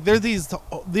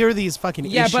are these fucking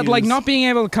Yeah, issues. but like not being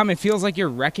able to come, it feels like you're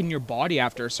wrecking your body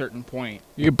after a certain point.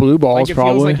 you get blue balls Like it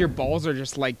probably. feels like your balls are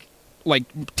just like tangling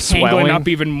Swelling, up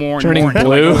even more and turning more into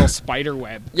like blue. a little spider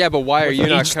web. Yeah, but why are With you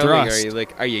not each coming?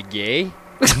 thrust. Are you gay?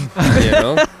 You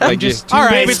know, like just All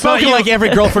right, Baby, spoken you- like every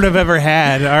girlfriend I've ever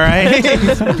had. All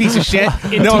right, piece of shit. No,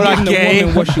 I'm giving not the gay.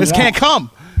 woman what she Just can't wants.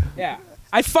 come, Yeah,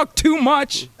 I fucked too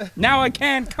much. Now I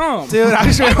can't come. dude. I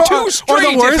just, I'm too or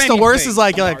straight, the worst. if The worst anything. is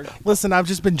like, listen, I've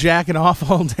just been jacking off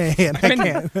all day, and I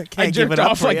can't I give jerked it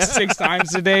up off for like you. 6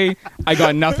 times a day. I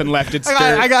got nothing left. It's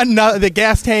I got no. The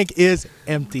gas tank is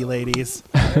empty, ladies.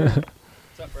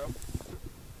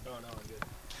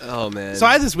 oh man. So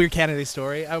I have this weird Canada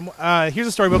story. Here's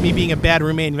a story about me being a bad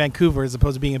roommate in Vancouver as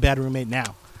opposed to being a bad roommate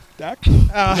now.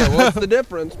 what's the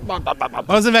difference? I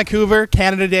was in Vancouver,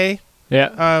 Canada Day.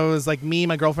 yeah. It was like me,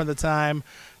 my girlfriend at the time,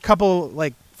 couple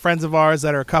like friends of ours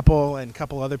that are a couple, and a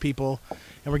couple other people,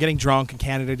 and we're getting drunk on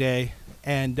Canada Day.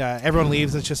 And everyone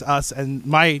leaves. It's just us and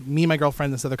me, my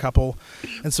girlfriend, this other couple.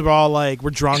 And so we're all like,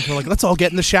 we're drunk. We're like, let's all get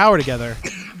in the shower together.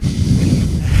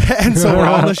 And so we're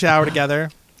all in the shower together.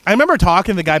 I remember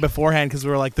talking to the guy beforehand because we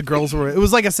were like, the girls were. It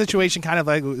was like a situation kind of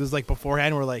like it was like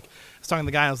beforehand. We're like, I was talking to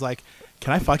the guy. I was like,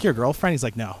 can I fuck your girlfriend? He's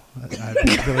like, no.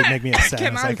 It really make me upset.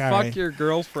 Can was I like, all fuck right. your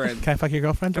girlfriend? Can I fuck your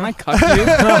girlfriend? Can I cut you?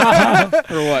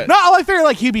 Or what? No, I figured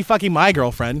like he'd be fucking my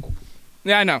girlfriend.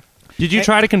 Yeah, I know. Did you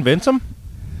try to convince him?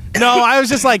 No, I was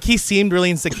just like he seemed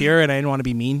really insecure, and I didn't want to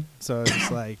be mean, so I was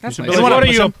just like, That's you should nice. be Like, like, what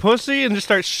are you, a pussy? And just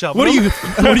start shoving What are him? you?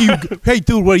 What are you? Hey,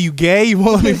 dude, what are you gay? You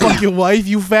won't let me fuck your wife,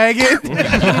 you faggot?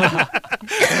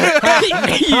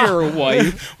 You're a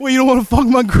wife. Well, you don't want to fuck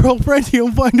my girlfriend? You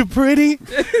don't find her pretty?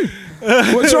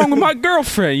 What's wrong with my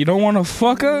girlfriend? You don't want to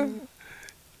fuck her?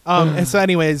 And so,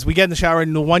 anyways, we get in the shower,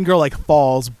 and the one girl like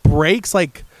falls, breaks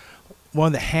like one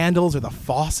of the handles or the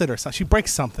faucet or something. She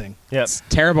breaks something, Yep. It's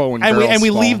terrible when and girls we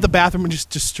fall. leave the bathroom and just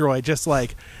destroyed, just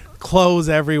like clothes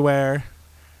everywhere,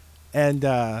 and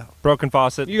Broken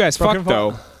faucet. You guys Broken fucked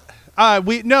though.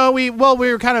 we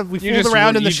were kind of we You fooled just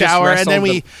around in the you just shower, and then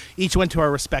wrestled we each went to our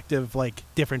respective like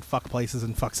different fuck places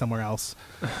and fucked somewhere else.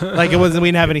 Like it wasn't we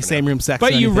didn't have any same room sex.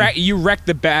 But or you anything. wrecked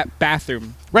the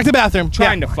bathroom wrecked the bathroom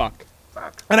trying yeah. to fuck.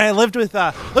 And I lived with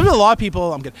a lot of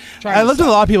people. I'm good. Trying I to lived with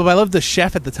a stop. lot of people, but I lived with the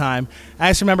chef at the time.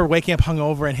 I just remember waking up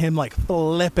hungover and him like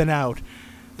flipping out,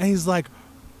 and he's like,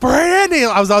 "Brandon!"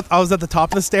 I was at the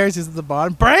top of the stairs. He's at the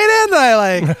bottom. Brandon! And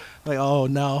I like, oh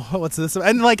no, what's this?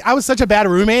 And like, I was such a bad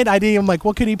roommate. I didn't even like,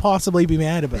 what could he possibly be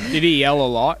mad about? Did he yell a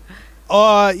lot?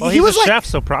 Well, he he's was a like, chef,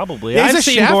 so probably. Yeah, he's I've a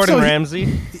seen chef, Gordon so he-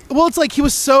 Ramsay. well, it's like he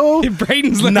was so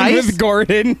Braden's living nice. with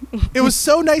Gordon. It was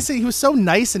so nice. He was so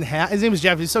nice and happy. His name was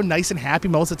Jeff. He was so nice and happy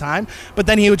most of the time. But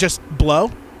then he would just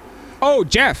blow. Oh,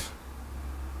 Jeff.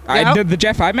 Yeah. The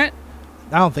Jeff I met?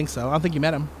 I don't think so. I don't think you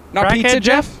met him. Not Crackhead Pizza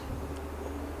Jeff?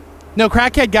 No,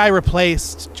 crackhead guy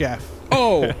replaced Jeff.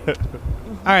 Oh, All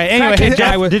right. Anyway, Crackhead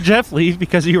guy was Did Jeff leave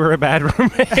because you were a bad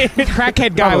roommate?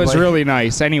 crackhead guy was Probably. really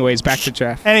nice. Anyways, back to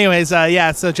Jeff. Anyways,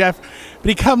 yeah. So Jeff, but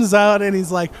he comes out and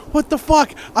he's like, "What the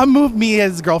fuck? I'm moving." Me,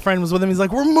 his girlfriend was with him. He's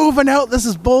like, "We're moving out. This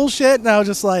is bullshit." And I was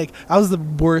just like, I was the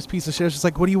worst piece of shit. I was just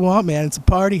like, "What do you want, man? It's a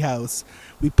party house.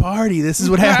 We party. This is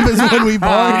what happens when we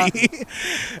party."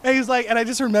 And he's like, and I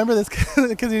just remember this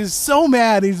because he was so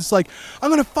mad. He's just like, I'm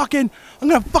gonna fucking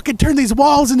turn these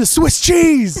walls into Swiss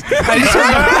cheese. I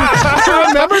just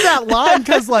remember that line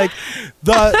because like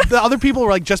the other people were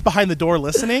like just behind the door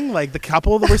listening, like the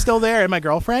couple that were still there and my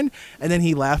girlfriend, and then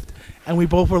he left. And we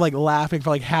both were like laughing for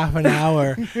like half an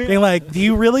hour, being like, "Do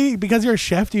you really, because you're a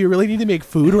chef, do you really need to make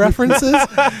food references?"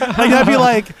 Like I'd be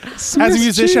like, as a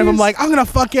musician, I'm like, I'm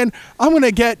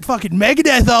gonna get fucking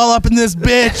Megadeth all up in this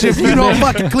bitch if you don't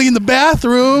fucking clean the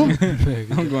bathroom.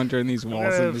 I'm going to turn these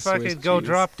walls into Swiss fucking go cheese.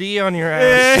 drop D on your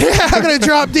ass. Yeah, I'm gonna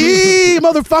drop D,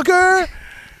 motherfucker.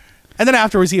 And then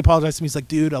afterwards, he apologized to me. He's like,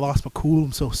 "Dude, I lost my cool.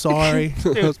 I'm so sorry."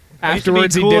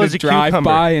 Afterwards, he cool did as a a cucumber.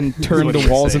 drive-by and turned what the he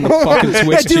walls said. into fucking Swiss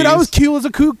Yeah, cheese. dude, I was cute as a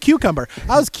cucumber.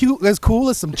 I was cute, as cool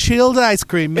as some chilled ice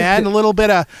cream, man. A little bit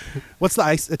of, what's the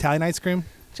Italian ice cream?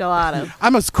 Gelato.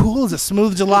 I'm as cool as a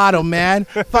smooth gelato, man.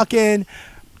 Fucking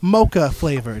mocha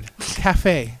flavored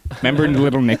cafe. Remember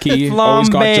Little Nicky always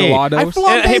got Flambé. I gelatos?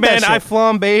 flambéed Hey that man, I shit.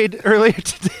 flambéed earlier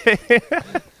today.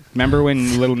 Remember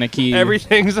when Little Nicky?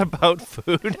 Everything's about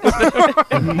food.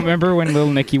 Remember when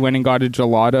Little Nicky went and got a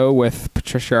gelato with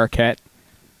Patricia Arquette?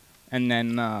 And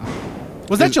then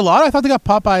Was that gelato? I thought they got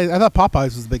Popeyes. I thought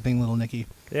Popeyes was the big thing, Little Nicky.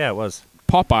 Yeah, it was.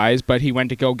 Popeyes, but he went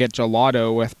to go get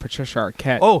gelato with Patricia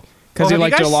Arquette. Oh, because he have you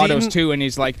liked guys gelatos seen- too, and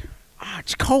he's like,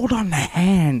 it's cold on the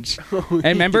hands. And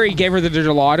remember, he gave her the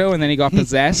gelato, and then he got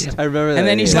possessed. I remember that. And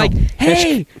then he's yeah. like,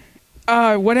 hey,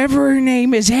 whatever her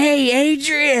name is, hey,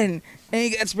 Adrian. And he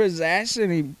gets possessed,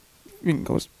 and he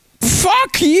goes,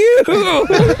 fuck you.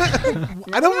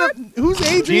 I don't know. Who's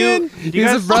Adrian? Do you He's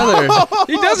guys- his brother.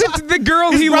 He doesn't. The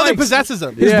girl His he brother likes. possesses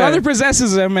him. His Yeah. brother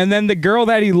possesses him, and then the girl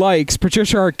that he likes,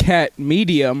 Patricia Arquette,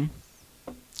 medium,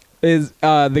 is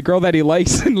the girl that he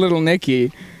likes in Little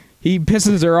Nicky. He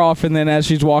pisses her off, and then as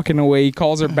she's walking away, he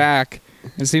calls her back.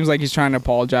 It seems like he's trying to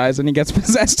apologize, and he gets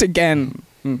possessed again.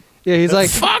 Yeah, he's like,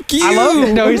 Fuck you! I love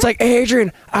it. No, he's like,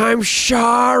 Adrian, I'm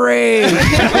sorry.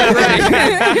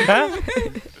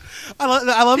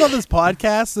 I love how this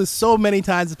podcast, there's so many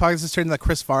times this podcast has turned into the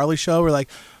Chris Farley show. We're like,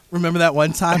 remember that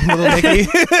one time, Little Nicky?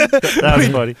 That was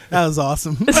funny. That was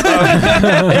awesome. You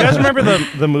guys remember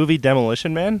the movie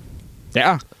Demolition Man?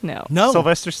 Yeah. No. No.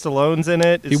 Sylvester Stallone's in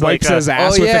it. He It's wipes like his a,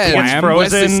 ass Oh, with yeah, a it's clam.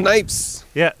 frozen. Wesley Snipes.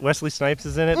 Yeah, Wesley Snipes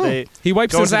is in it. They He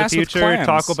wipes go his into the ass with future. clams.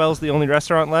 Taco Bell's the only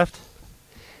restaurant left.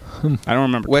 I don't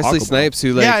remember. Wesley Taco Bell. Snipes,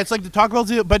 who like, yeah, it's like the Taco Bell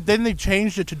deal, but then they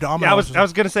changed it to Domino's. Yeah, I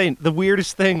was gonna say the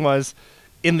weirdest thing was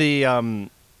in the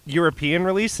European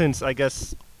release, since I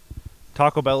guess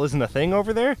Taco Bell isn't a thing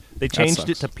over there. They changed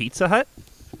it sucks. to Pizza Hut.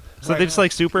 So they just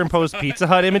like superimposed Pizza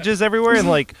Hut images everywhere and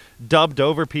like dubbed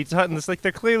over Pizza Hut, and it's like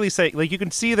they're clearly saying, like, you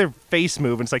can see their face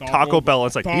move, and it's like Taco Bell, and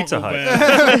it's like Pizza Hut,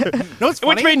 No, it's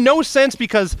funny. which made no sense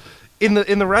because in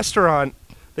the restaurant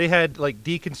they had like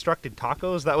deconstructed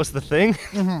tacos. That was the thing.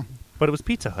 But it was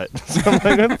Pizza Hut. So I'm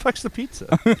like, where the fuck's the pizza?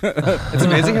 it's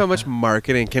amazing how much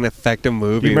marketing can affect a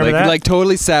movie. You remember that? Like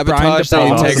totally sabotage the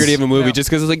Palma's. integrity of a movie Yeah. just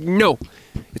because it's like, no,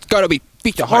 it's got to be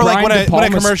Pizza Or Hut. like when Brian a De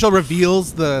Palma's- commercial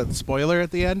reveals the spoiler at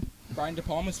the end. Brian De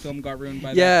Palma's film got ruined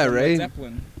by Yeah, that from right. Led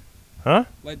Zeppelin. Huh?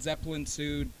 Led Zeppelin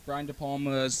sued Brian De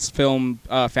Palma's film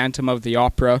Phantom of the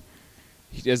Opera.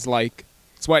 He is like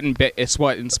it's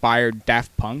what inspired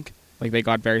Daft Punk. Like they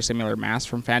got very similar masks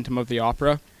from Phantom of the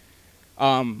Opera.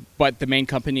 But the main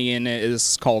company in it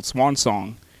is called Swan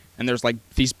Song, and there's like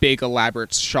these big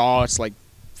elaborate shots, like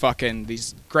fucking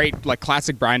these great like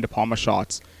classic Brian De Palma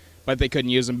shots, but they couldn't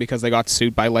use them because they got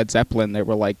sued by Led Zeppelin. They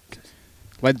were like,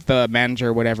 the manager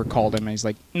or whatever called him, and he's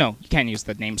like, no, you can't use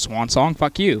the name Swan Song,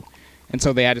 fuck you. And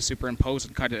so they had to superimpose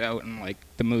and cut it out, and like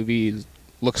the movie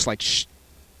looks like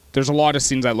there's a lot of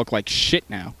scenes that look like shit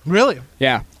now. Really?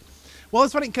 Yeah. Well,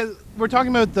 it's funny because we're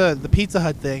talking about the Pizza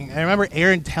Hut thing. And I remember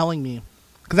Aaron telling me,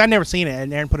 because I'd never seen it,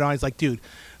 and Aaron put it on. He's like, dude,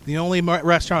 the only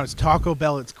restaurant is Taco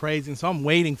Bell. It's crazy. And so I'm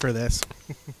waiting for this.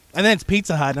 And then it's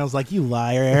Pizza Hut, and I was like, "You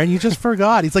liar, Aaron! You just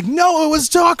forgot." He's like, "No, it was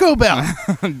Taco Bell."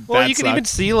 Well, you can even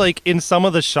see like in some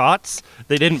of the shots,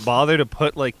 they didn't bother to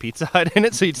put like Pizza Hut in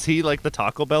it, so you'd see like the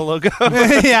Taco Bell logo. Yeah,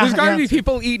 There's got to be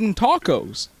people eating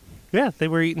tacos. Yeah, they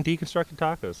were eating deconstructed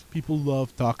tacos. people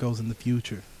love tacos in the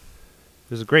future.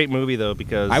 It was a great movie though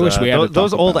because I wish we had a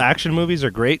those Taco old Bell. action movies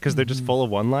are great because they're just full of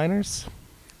one-liners.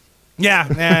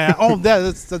 Yeah. Oh,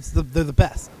 that's they're the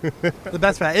best. The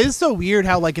best for that. It is so weird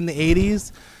how like in the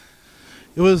 80s,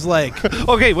 it was like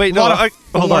Okay, wait, no, lot of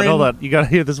hold on. foreign- You gotta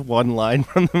hear this one line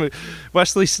from the movie.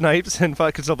 Wesley Snipes and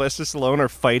fucking Sylvester Stallone are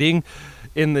fighting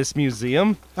in this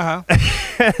museum,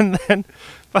 and then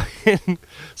fucking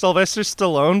Sylvester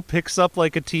Stallone picks up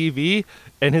like a TV,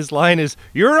 and his line is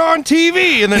 "You're on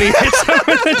TV," and then he hits him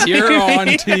with the TV. You're on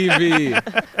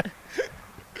TV.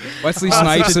 Wesley Such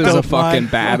Snipes a is a dope fucking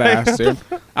line. badass, dude.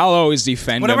 I'll always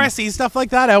defend Whenever him. I see stuff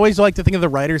like that, I always like to think of the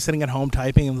writer sitting at home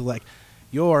typing and like,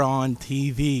 "You're on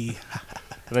TV."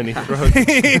 And then he throws.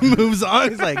 He moves on.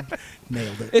 He's like,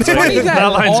 nailed it. It's funny that That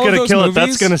line's all gonna those kill movies, it.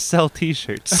 That's gonna sell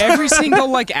T-shirts. every single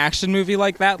like action movie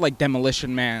like that, like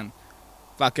Demolition Man,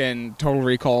 fucking Total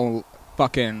Recall,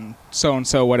 fucking so and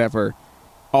so whatever,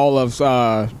 all of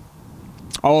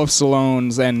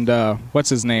Stallone's and what's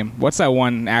his name? What's that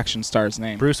one action star's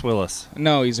name? Bruce Willis.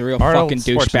 No, he's a real Arnold fucking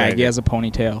douchebag. Schwarzenegger. He has a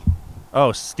ponytail.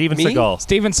 Oh, Steven Me? Seagal.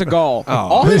 Steven Seagal. Oh.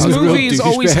 All his He's a real movies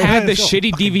always douchebag. had the He's a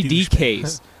shitty fucking DVD douchebag.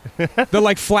 case. The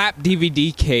like flap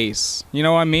DVD case. You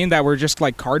know what I mean? That were just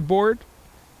like cardboard.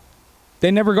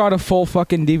 They never got a full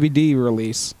fucking DVD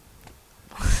release.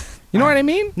 You know what I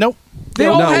mean? Nope. They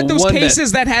all No, had those one that-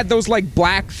 cases that had those like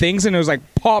black things and it was like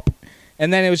pop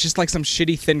and then it was just like some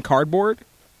shitty thin cardboard.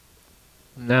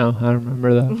 No, I don't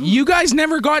remember that. You guys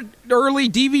never got early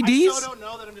DVDs? don't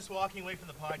know that I'm just walking away from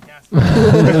the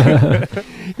podcast.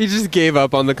 He just gave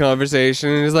up on the conversation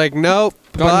and he's like, "Nope,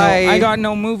 Got bye, no, I got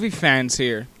no movie fans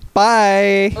here.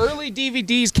 bye." Early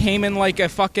DVDs came in like a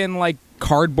fucking like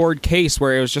cardboard case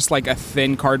where it was just like a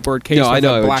thin cardboard case No, with I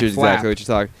know a black exactly flap. what you're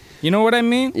talking. You know what I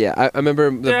mean? Yeah, I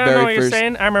remember the Yeah, I know what very you're first.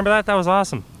 saying. I remember that. That was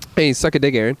awesome. Hey, suck a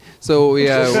dick, Aaron. So we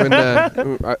when I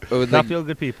would Not like feel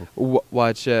good people.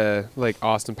 watch like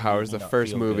Austin Powers, the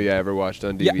first feel movie good. I ever watched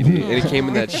on Yeah. DVD, and it came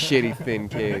in that shitty thin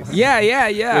case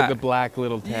Yeah. with the black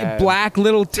little tab. Black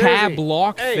little tab Jersey.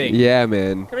 lock Hey. thing. Yeah,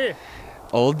 man. Come here.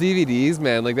 Old DVDs,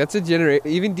 man. Like that's a generation.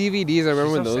 Even DVDs. I remember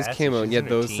She's when so those sassy. came out. She's Yet in her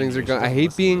those teens. things are You're gone. I supposed to hate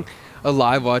listen. being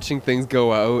alive watching things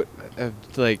go out.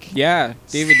 Like Yeah,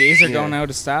 DVDs are Yeah. going out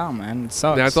of style, man. It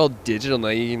sucks. now it's all digital now.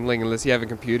 You can, like unless you have a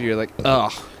computer, you're like,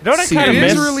 ugh. You know what I See, kind of it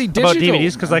is miss really about digital.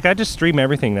 DVDs? Because like I just stream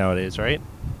everything nowadays, right?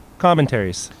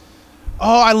 Commentaries.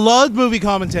 Oh, I love movie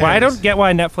commentaries. Well, I don't get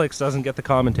why Netflix doesn't get the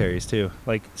commentaries too.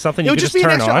 Like something It you would could just just be an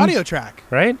turn extra on, audio track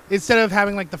right? instead of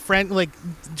having like the friend like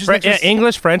just, Fre- like, just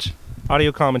English, French,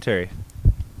 audio commentary.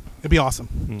 It'd be awesome.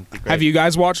 Be great. Have you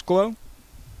guys watched Glow?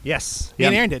 Yes. Me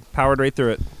and Aaron did. Powered right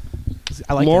through it.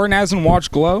 I like Lauren hasn't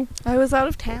watched Glow? I was out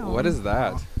of town. What is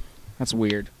that? That's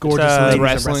weird. Gorgeous It's, ladies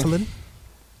wrestling. wrestling.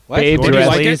 What? Babe, Gorgeous you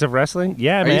like Ladies it? of Wrestling.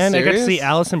 Yeah, Are you man. I got to serious? see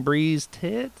Allison Bree's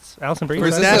tits. Allison Breeze.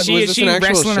 Was is that- it? She, was is this she an actual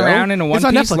wrestling show? around in a one It's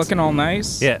on piece Netflix. looking all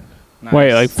nice? Yeah. Nice.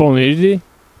 Wait, like full nudity?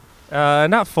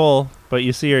 Not full, but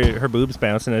you see her boobs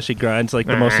bouncing as she grinds like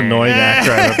the most annoying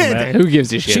actor I've ever met. Who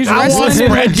gives a shit? She's I want wrestling,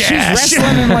 spread she's cash.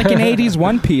 wrestling in like an 80s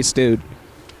one piece, dude.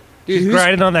 She's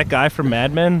grinding on that guy from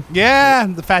Mad Men. Yeah,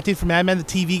 the fat dude from Mad Men, the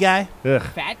TV guy. Ugh.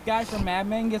 Fat guy from Mad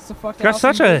Men gets the fuck Got out.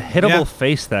 such a hittable Yeah.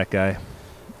 face, that guy.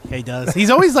 Yeah, he does.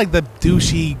 He's always like the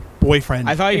douchey boyfriend.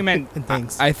 I thought you meant. and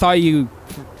things. I thought you,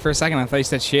 for a second, I thought you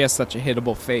said she has such a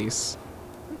hittable face.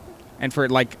 And for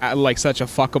like such a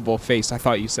fuckable face, I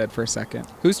thought you said for a second.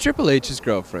 Who's Triple H's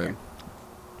girlfriend?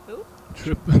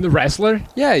 The wrestler?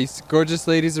 Yeah, he's gorgeous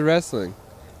ladies of wrestling.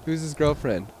 Who's his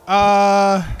girlfriend?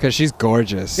 Because she's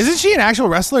gorgeous. Isn't she an actual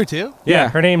wrestler too? Yeah, Yeah.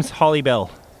 her name's Holly Bell.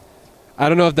 I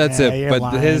don't know if that's Yeah, it, you're but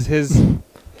lying. his.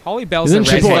 Holly Bell's Isn't a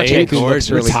Triple redhead H chick who looks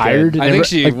really retired? good. I think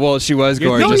she. Well, she was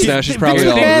You're gorgeous. thinking- Now she's Vince probably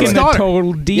McMahon's all Thinking over. the daughter.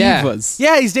 total Yeah. divas.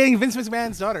 Yeah, he's dating Vince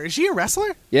McMahon's daughter. Is she a wrestler?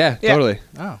 Yeah, Yeah. totally.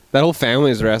 Oh. That whole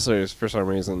family is wrestlers for some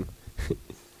reason.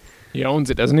 He owns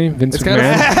it, doesn't he? Vince It's kinda-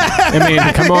 McMahon. I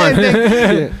mean, come on.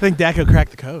 I think Daco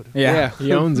cracked the code. Yeah.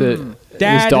 He owns it.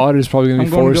 Dad, His daughter's probably going to I'm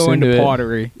be going to forced go into into it.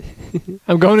 pottery.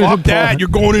 I'm going into Fuck Dad, pot- you're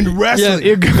going into wrestling.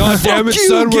 Yeah, God damn it, Fuck you,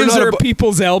 son. We're gives not her a a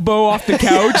people's elbow off the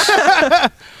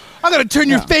couch. I'm gonna turn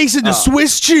your face into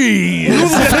Swiss cheese. You know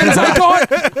the friends I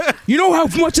got? You know how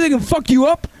much they can fuck you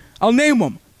up? I'll name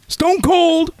them. Stone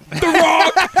Cold, The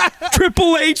Rock,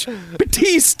 Triple H,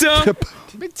 Batista,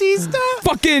 Batista?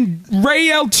 fucking Ray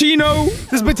El Chino.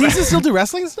 Does Batista still do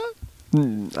wrestling and stuff?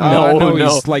 No, no.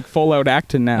 He's like full out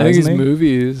acting now. I think isn't his he?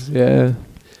 movies, yeah.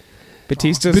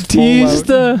 Batista's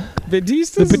Batista.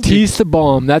 Batista's The Batista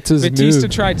bomb. That's his Batista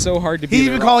move. tried so hard to be He's The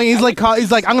even Rock. calling.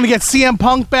 He's like, I'm gonna get CM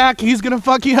Punk back. He's gonna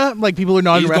fuck you up. Like people are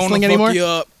not in wrestling anymore.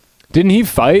 Didn't he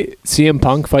fight CM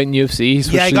Punk fighting UFC? He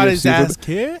switched Yeah, he to got UFC his ass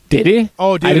kicked. Did he?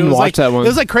 Oh, dude, I didn't it was watch like, that one. It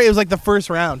was like crazy. It was like the first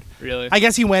round. Really? I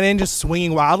guess he went in just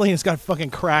swinging wildly and just got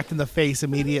fucking cracked in the face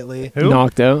immediately. Who?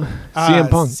 Knocked out. CM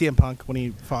Punk. CM Punk when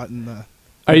he fought in the.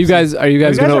 Are you guys Have you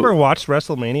guys gonna? ever watched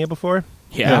WrestleMania before?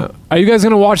 Yeah. Are you guys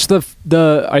gonna watch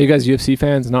the? Are you guys UFC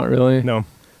fans? Not really. No. Are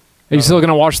you still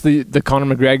gonna watch the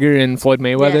Conor McGregor and Floyd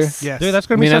Mayweather? Yes. Yes. Dude, that's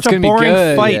gonna I mean, be that's such a gonna be boring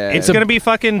good. fight. Yeah. It's gonna be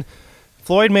fucking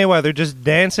Floyd Mayweather just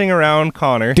dancing around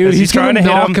Connor. Dude, as he's trying gonna to hit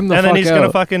knock him, him the and then fuck he's gonna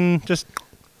out. fucking just,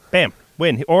 bam,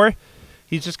 win. Or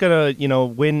he's just gonna,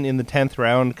 win in the 10th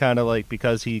round, kind of like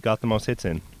because he got the most hits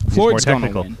in. He's Floyd's more gonna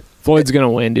technical. win. Floyd's gonna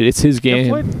win, dude. It's his game.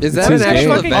 Floyd- Is It's that his an game.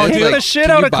 actual Fucking event? kick Like, the shit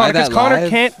can out you of buy Connor because that Connor live?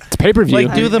 can't It's pay per view.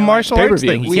 like do the martial arts Pay-per-view.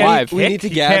 thing. He We can't live. We kick, need to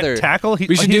he can't gather. tackle.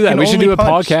 We should he do that. can We should only do a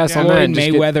punch. podcast on Floyd that. and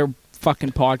just get- Mayweather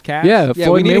fucking podcast. Yeah, Yeah,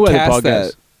 Floyd we need to Mayweather cast podcast.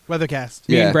 that. Weathercast.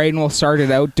 Me Yeah. and Braden will start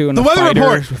it out doing The a weather fighter.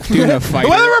 report. Doing a fighter.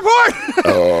 The weather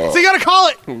report. So you gotta call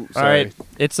it. All right,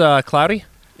 it's cloudy.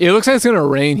 It looks like it's gonna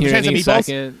rain here Chance of any meatballs?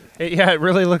 second. Yeah, it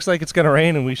really looks like it's gonna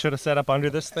rain, and we should have set up under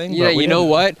this thing. Yeah, but we you know didn't.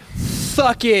 what?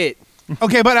 Fuck it.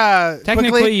 Okay, but Technically,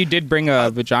 quickly, you did bring a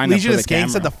vagina Legion for of the Skank camera.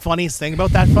 said the funniest thing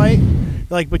about that fight,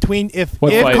 like between if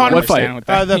What fight? Conor, What fight? Understand what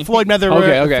that the means. Floyd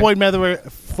Mayweather, Okay.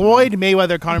 Floyd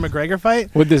Mayweather Conor McGregor fight.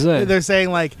 What'd they say? They're saying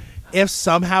like if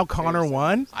somehow Conor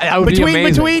won, That would be amazing.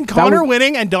 between That Conor would-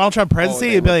 winning and Donald Trump presidency,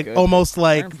 they it'd be look like good. almost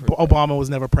like Obama was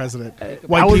never president.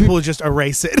 White would- people would just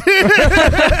erase it.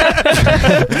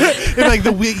 It'd be like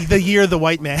the year of the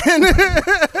white man.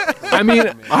 I mean,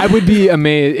 I would be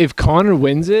amazed if Connor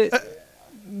wins it,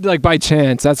 like by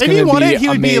chance. That's if gonna he won be it, he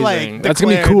would amazing. be like That's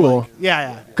gonna be declared, cool like-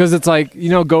 yeah. because it's like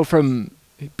go from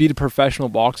beat a professional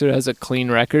boxer that has a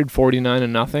clean record,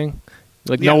 49-0,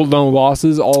 like no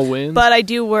losses, all wins. But I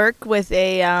do work with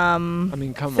a I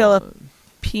mean, come on.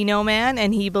 Filipino man,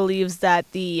 and he believes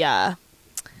that the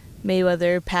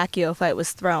Mayweather Pacquiao fight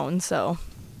was thrown. So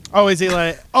Oh, is he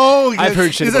like? Oh, I've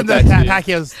heard shit isn't about the that, too.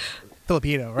 Pacquiao's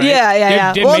Filipino, right?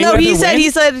 yeah. Did Well, no, he Mayweather said win? he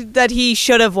said that he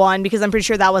should have won because I'm pretty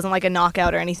sure that wasn't like a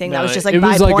knockout or anything. That No, was just like it by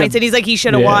was like points, a- and he's like he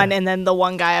should have yeah. won. And then the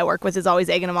one guy I work with is always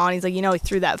egging him on. He's like, he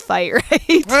threw that fight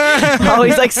right.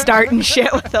 Always like starting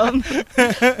shit with him.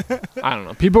 I don't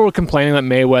know. People were complaining that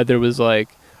Mayweather was like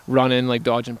running, like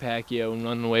dodging Pacquiao and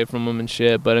running away from him and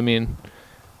shit. But I mean,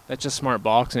 that's just smart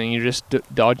boxing. You're just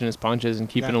dodging his punches and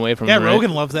keeping away from him. right?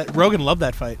 Rogan loves that. Rogan loved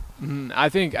that fight. I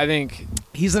think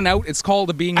He's it's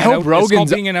called being I an hope out, it's Rogan's- called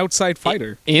being an outside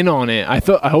fighter. in on it. I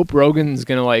hope Rogan's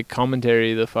gonna like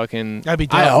commentary the fucking. That'd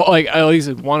be I dope. like at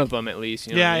least one of them at least.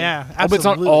 You know Yeah, what I mean? yeah, I hope it's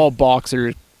not absolutely. all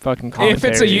boxer fucking commentary.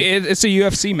 If it's a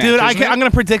UFC match, Dude, isn't it? I'm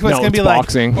gonna predict what's no, gonna it's be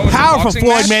boxing. What was it, like. Powerful boxing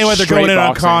Floyd match? Mayweather Straight going in on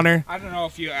boxing. Connor. I don't know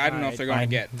if they're gonna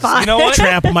get Fine. You know what?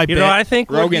 Trample my You bit. know what I think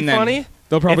would Rogan. be Then funny?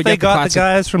 they'll probably If they get the got the classic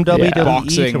guys from WWE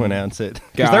boxing to announce it.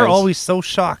 Because they're guys. always so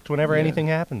shocked whenever anything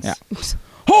happens. Yeah.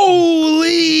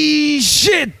 Holy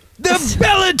shit! The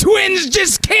Bella twins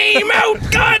just came out.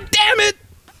 God damn it!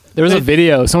 There was a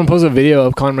video. Someone posted a video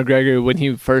of Conor McGregor when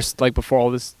he first, like, before all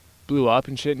this blew up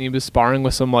and shit, and he was sparring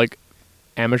with some like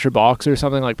amateur boxer or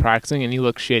something, like practicing, and he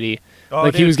looked shitty. Oh,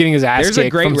 like he dude. was getting his ass There's a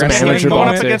kicked great from some wrestling amateur Going up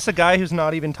boxer. against a guy who's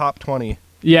not even top 20.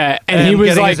 Yeah, and he and was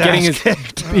getting like his getting ass his.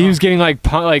 kicked. He was getting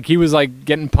like he was like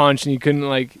getting punched, and he couldn't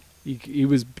like. He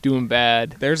was doing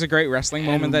bad. There's a great wrestling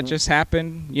moment that just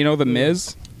happened. You know, The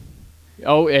Miz.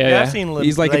 Oh yeah, Yeah, yeah. I've seen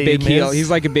He's like a Les big heel. Miz. He's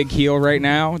like a big heel right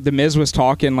now. The Miz was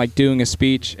talking, like doing a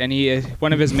speech, and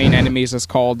one of his main enemies is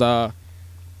called.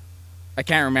 I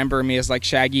can't remember him. He has like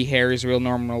shaggy hair. He's a real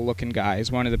normal looking guy.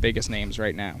 He's one of the biggest names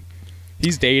right now.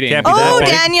 He's dating. Can't be Oh, that big.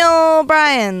 Daniel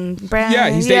Bryan. Yeah,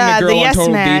 he's dating a girl the on Yes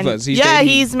Total Man. Divas. He's Yeah, dating-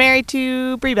 he's married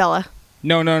to Brie Bella.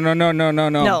 No.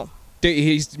 No.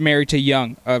 He's married to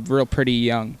Young, a real pretty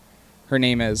Young. Her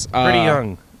name is Pretty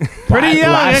young. Pretty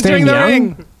young, Last entering name the Young?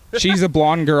 ring. She's a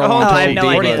blonde girl Oh, on I Total have no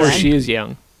Divas. idea Or then. she is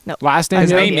young. No. Last name.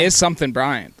 His Young? name is something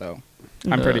Bryant, though.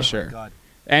 I'm pretty sure. God.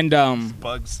 And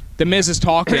Bugs. The Miz is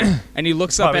talking, and he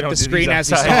looks up Probably at don't the do screen these as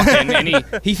he's outside. talking,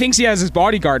 and he thinks he has his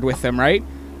bodyguard with him, right?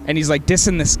 And he's like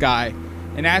dissing this guy.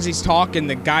 And as he's talking,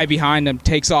 the guy behind him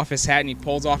takes off his hat and he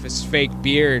pulls off his fake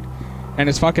beard, and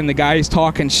it's fucking the guy he's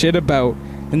talking shit about.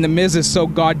 And the Miz is so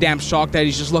goddamn shocked that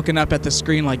he's just looking up at the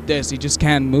screen like this. He just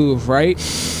can't move, right?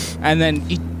 And then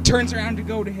he turns around to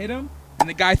go to hit him, and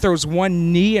the guy throws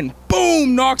one knee and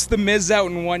boom, knocks the Miz out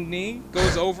in one knee,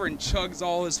 goes over and chugs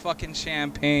all his fucking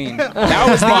champagne. That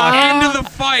was the end of the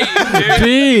fight, dude.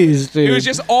 Jeez, dude. It was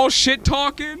just all shit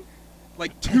talking.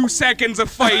 like 2 seconds of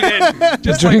fighting.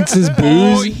 Just Drinks his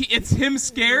booze. It's him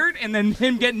scared, and then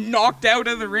him getting knocked out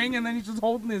of the ring, and then he's just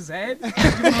holding his head.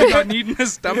 He got kneed in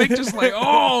his stomach, just like,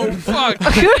 oh fuck,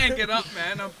 I can't get up,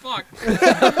 man, I'm fucked.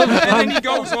 And then he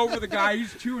goes over the guy,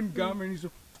 he's chewing gum, and he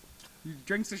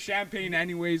drinks the champagne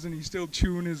anyways, and he's still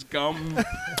chewing his gum.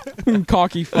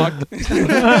 Cocky fuck.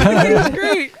 It was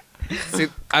great. See,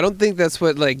 I don't think that's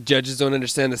what like judges don't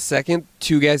understand. The second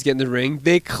two guys get in the ring,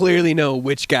 they clearly know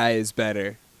which guy is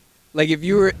better. Like if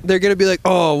they're gonna be like,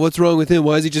 "Oh, what's wrong with him?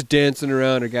 Why is he just dancing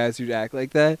around?" Or guys who act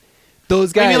like that.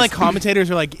 Those guys. Maybe like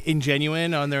commentators are like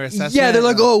ingenuine on their assessment. Yeah, they're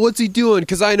like, "Oh, what's he doing?"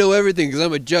 Because I know everything. Because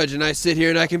I'm a judge and I sit here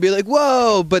and I can be like,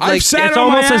 "Whoa!" But like, I've sat it's on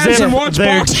my almost as ass if and watched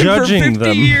they're boxing judging for 50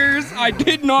 them. years. I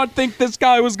did not think this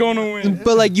guy was going to win.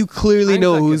 But like you clearly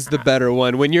know who's the better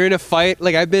one. When you're in a fight,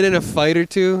 like I've been in a fight or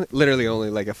two, literally only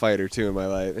like a fight or two in my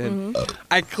life. And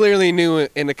I clearly knew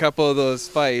in a couple of those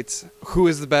fights who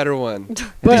is the better one.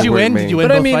 Did you win? Did you win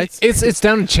But both I mean, fights? it's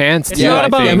down to chance. It's too, not I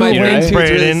about think, who my wins, right?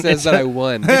 brain really Brayden. says that I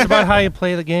won. It's about how you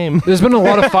play the game. There's been a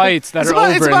lot of fights that It's are about,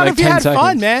 over it's in about like if you 10 had seconds.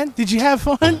 fun, man. Did you have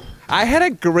fun? I had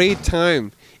a great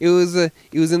time. It was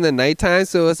in the nighttime,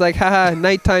 so it was like, haha,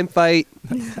 nighttime fight.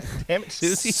 Damn it,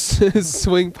 Susie.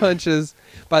 Swing punches.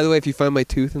 By the way, if you find my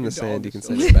tooth in the sand, you can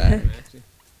send it back.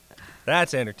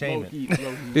 That's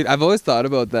entertainment. Dude, I've always thought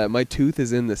about that. My tooth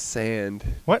is in the sand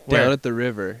What? down Where? at the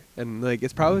river, and like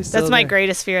it's probably still That's my there.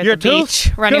 greatest fear at Your the beach.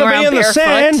 tooth Running gonna around be in the barefoot.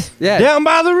 sand Yeah. down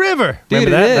by the river. Dude,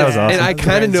 Remember it that? is. That was awesome. And I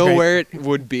kind of That's know great. where it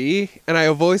would be, and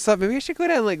I've always thought maybe I should go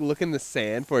down and like look in the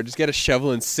sand for it. Just get a shovel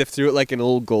and sift through it like an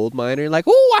old gold miner. Like,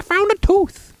 oh, I found a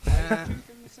tooth.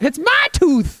 It's my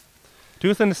tooth.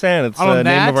 Tooth in the Sand. It's On the name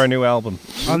that- of our new album.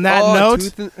 On that Oh, note,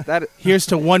 tooth in- that, here's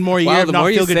to one more year wow, of the not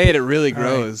more you feel good. say it, it really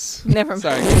grows. Never mind.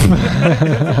 Sorry.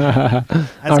 That's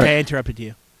All okay. right. I interrupted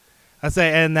you. I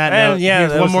say, and that And note, yeah,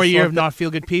 here's that one was more the year slow of not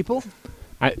feel good people.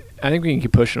 I think we can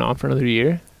keep pushing on for another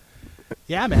year.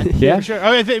 Yeah, man. Yeah? For sure.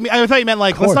 Oh, I thought you meant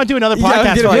like, let's course. not do another Yeah, I'm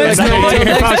podcast. gonna for be like, like, next no, year.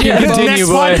 next year, Next continue,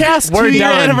 boy. podcast, We're 2-year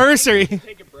done. anniversary.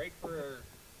 Take a break for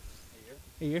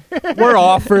A year. We're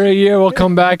off for a year. We'll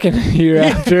come back in a year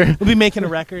after. We'll be making a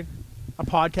record, a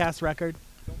podcast record.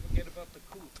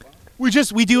 We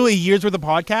do a year's worth of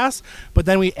podcasts, but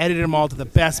then we edited them all to the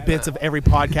best bits of every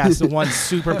podcast to one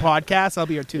super podcast. That'll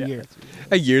be our 2 years.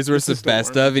 A year's worth of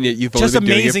best of, and yet you've only Just been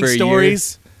doing it amazing for a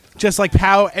stories. Just like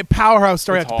powerhouse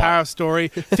story It's after hot. powerhouse story.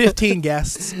 15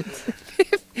 guests.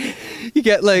 year. You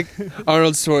get like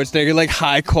Arnold Schwarzenegger, like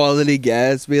high quality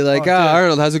guests. Be like, Oh, dude.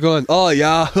 Arnold, how's it going? Oh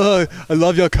yeah, I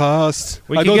love your cast.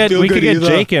 We I could don't get feel good either.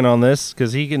 Jake in on this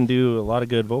because he can do a lot of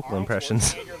good vocal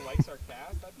impressions.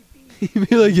 He'd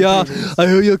be like, yeah, I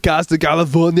heard your cast in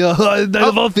California. I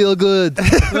never feel good.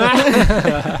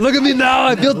 Look at me now.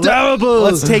 I feel terrible.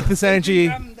 Let's take this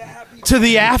energy to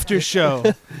the after show.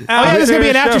 Oh, yeah, there's going to be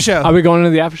an after show. Are we going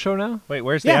to the after show now? Wait,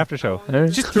 where's Yeah. the after show? All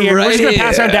right. Just here. We're just going to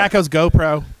pass around here. Daco's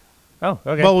GoPro Oh,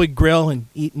 okay. while we grill and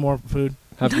eat more food.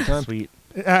 Have a good time. Sweet.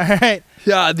 All right.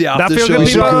 Yeah, the Not after feel show. good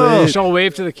is people. great. Shall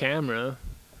wave to the camera.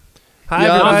 Hi, Yeah,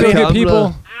 Not everybody. feel good camera.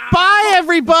 people. Bye,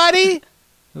 everybody.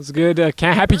 That's good.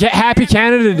 Happy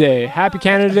Canada Day. Happy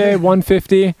Canada Day.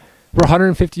 150. We're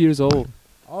 150 years old.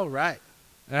 All right.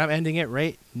 And I'm ending it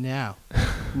right now.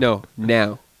 No,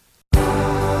 now.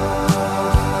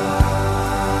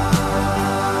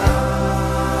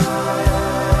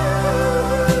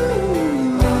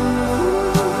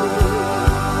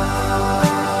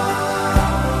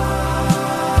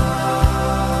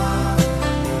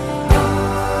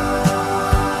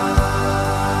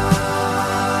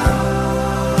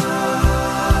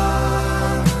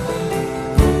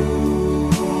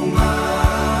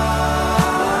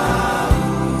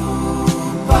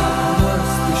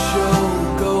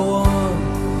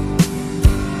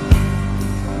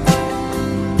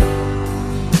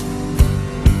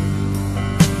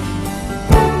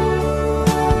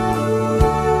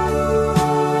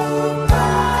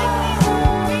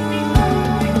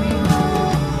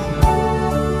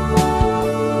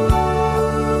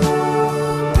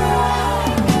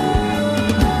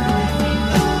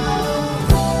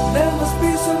 There must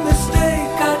be some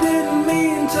mistake. I didn't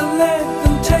mean to let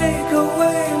them take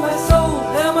away my soul.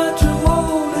 Am I too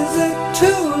old? Is it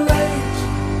too late?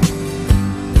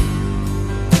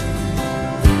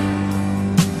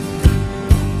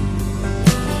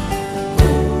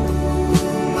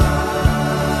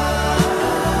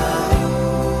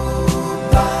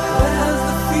 Where has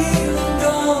the feeling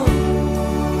gone?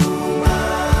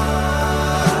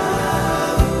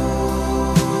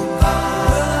 Will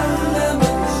I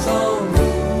remember the song?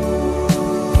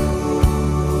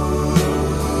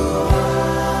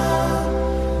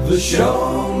 The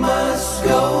show must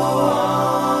go